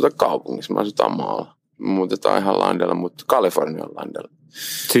ei asuta kaupungissa, me asutaan maalla. Me muutetaan ihan landella, mutta Kalifornian landella.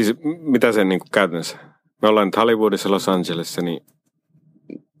 Siis mitä se niinku käytännössä? Me ollaan nyt Hollywoodissa, Los Angelesissa, niin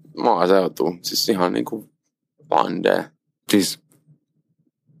maaseutuu. Siis ihan niinku landea. siis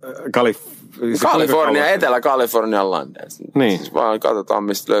Kalifornia, Etelä-Kalifornian landea. Niin. Siis vaan katsotaan,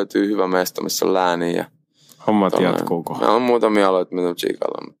 mistä löytyy hyvä mesta, missä on lääni ja hommat jatkuuko? Meillä on muutamia aloita, mitä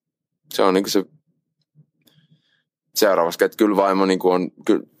tsiikaillaan. Se on niinku se seuraavaksi, että kyllä vaimo niinku on,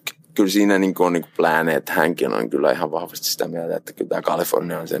 kyllä siinä niinku on niinku plääne, että hänkin on kyllä ihan vahvasti sitä mieltä, että kyllä tämä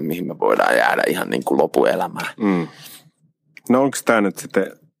Kalifornia on se, mihin me voidaan jäädä ihan niinku lopuelämään. Mm. No onko tämä nyt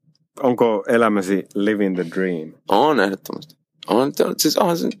sitten, onko elämäsi living the dream? On ehdottomasti. Siis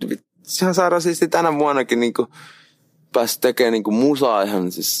onhan se ihan sairaan siistiä tänä vuonnakin niinku päässyt tekemään niinku musaa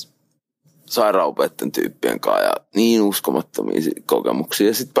ihan siis sairaupeiden tyyppien kanssa ja niin uskomattomia kokemuksia.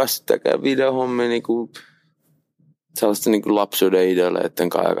 Ja sitten päässyt tekemään videohommia niinku sellaista niinku lapsuuden ideoleiden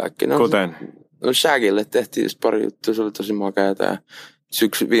kanssa ja kaikki. Kuten? No Shagille tehtiin just pari juttua, se oli tosi makeata. Ja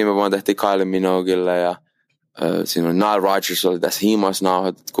viime vuonna tehtiin Kylie Minoguelle ja siinä oli Nile Rodgers oli tässä himas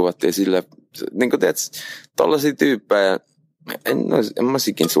nauhoitettu, kuvattiin sille. Niin kuin tiedät, tollaisia tyyppejä. En mä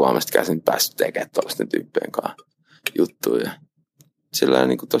sikin Suomesta käsin päässyt tekemään tollaisten tyyppien kanssa juttuja. Sillä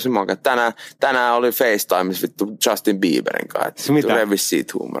niin kuin tosi makea. Tänään oli FaceTimeissa vittu Justin Bieberin kanssa. Mitä? Revis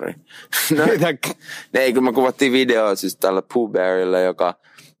siitä huumoria. No, ei, kun me kuvattiin videoa siis tällä Pooh Bearille, joka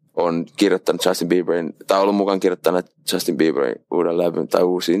on kirjoittanut Justin Bieberin, tai ollut mukaan kirjoittanut Justin Bieberin uuden levyn, tai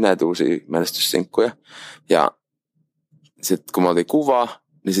näitä uusia menestyssinkkuja. Ja sitten kun me oltiin kuvaa,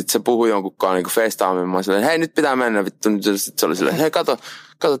 niin sitten se puhui jonkunkaan niin FaceTimeen. Mä olin hei nyt pitää mennä vittu. Sitten se oli silleen, hei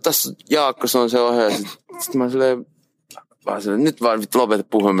kato tässä Jaakko, se on se ohjaaja. Sitten mä olin silleen, nyt vaan vittu lopeta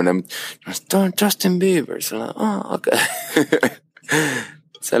puhuminen. Tämä on Justin Bieber. Silleen, okei.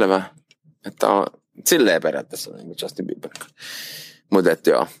 Selvä. Että on silleen periaatteessa niin kuin Justin Bieber. Mutta että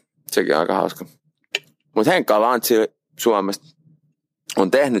joo, sekin on aika hauska. Mutta Henkka Lantsi Suomesta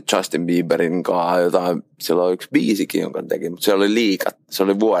on tehnyt Justin Bieberin kanssa jotain, siellä on yksi biisikin, jonka teki, mutta se oli liikattu, se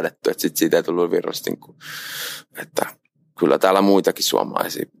oli vuodettu, että sitten siitä ei tullut virrasti, että kyllä täällä muitakin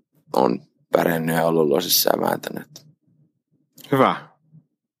suomalaisia on pärjännyt ja ollut losissa ja vääntänyt. Hyvä.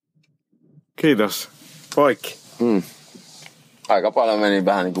 Kiitos. Poikki. Aika paljon meni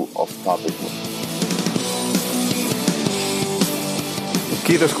vähän niin kuin off topic.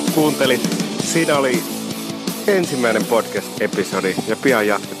 Kiitos kun kuuntelit. Siinä oli ensimmäinen podcast-episodi ja pian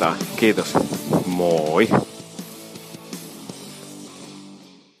jatketaan. Kiitos. Moi.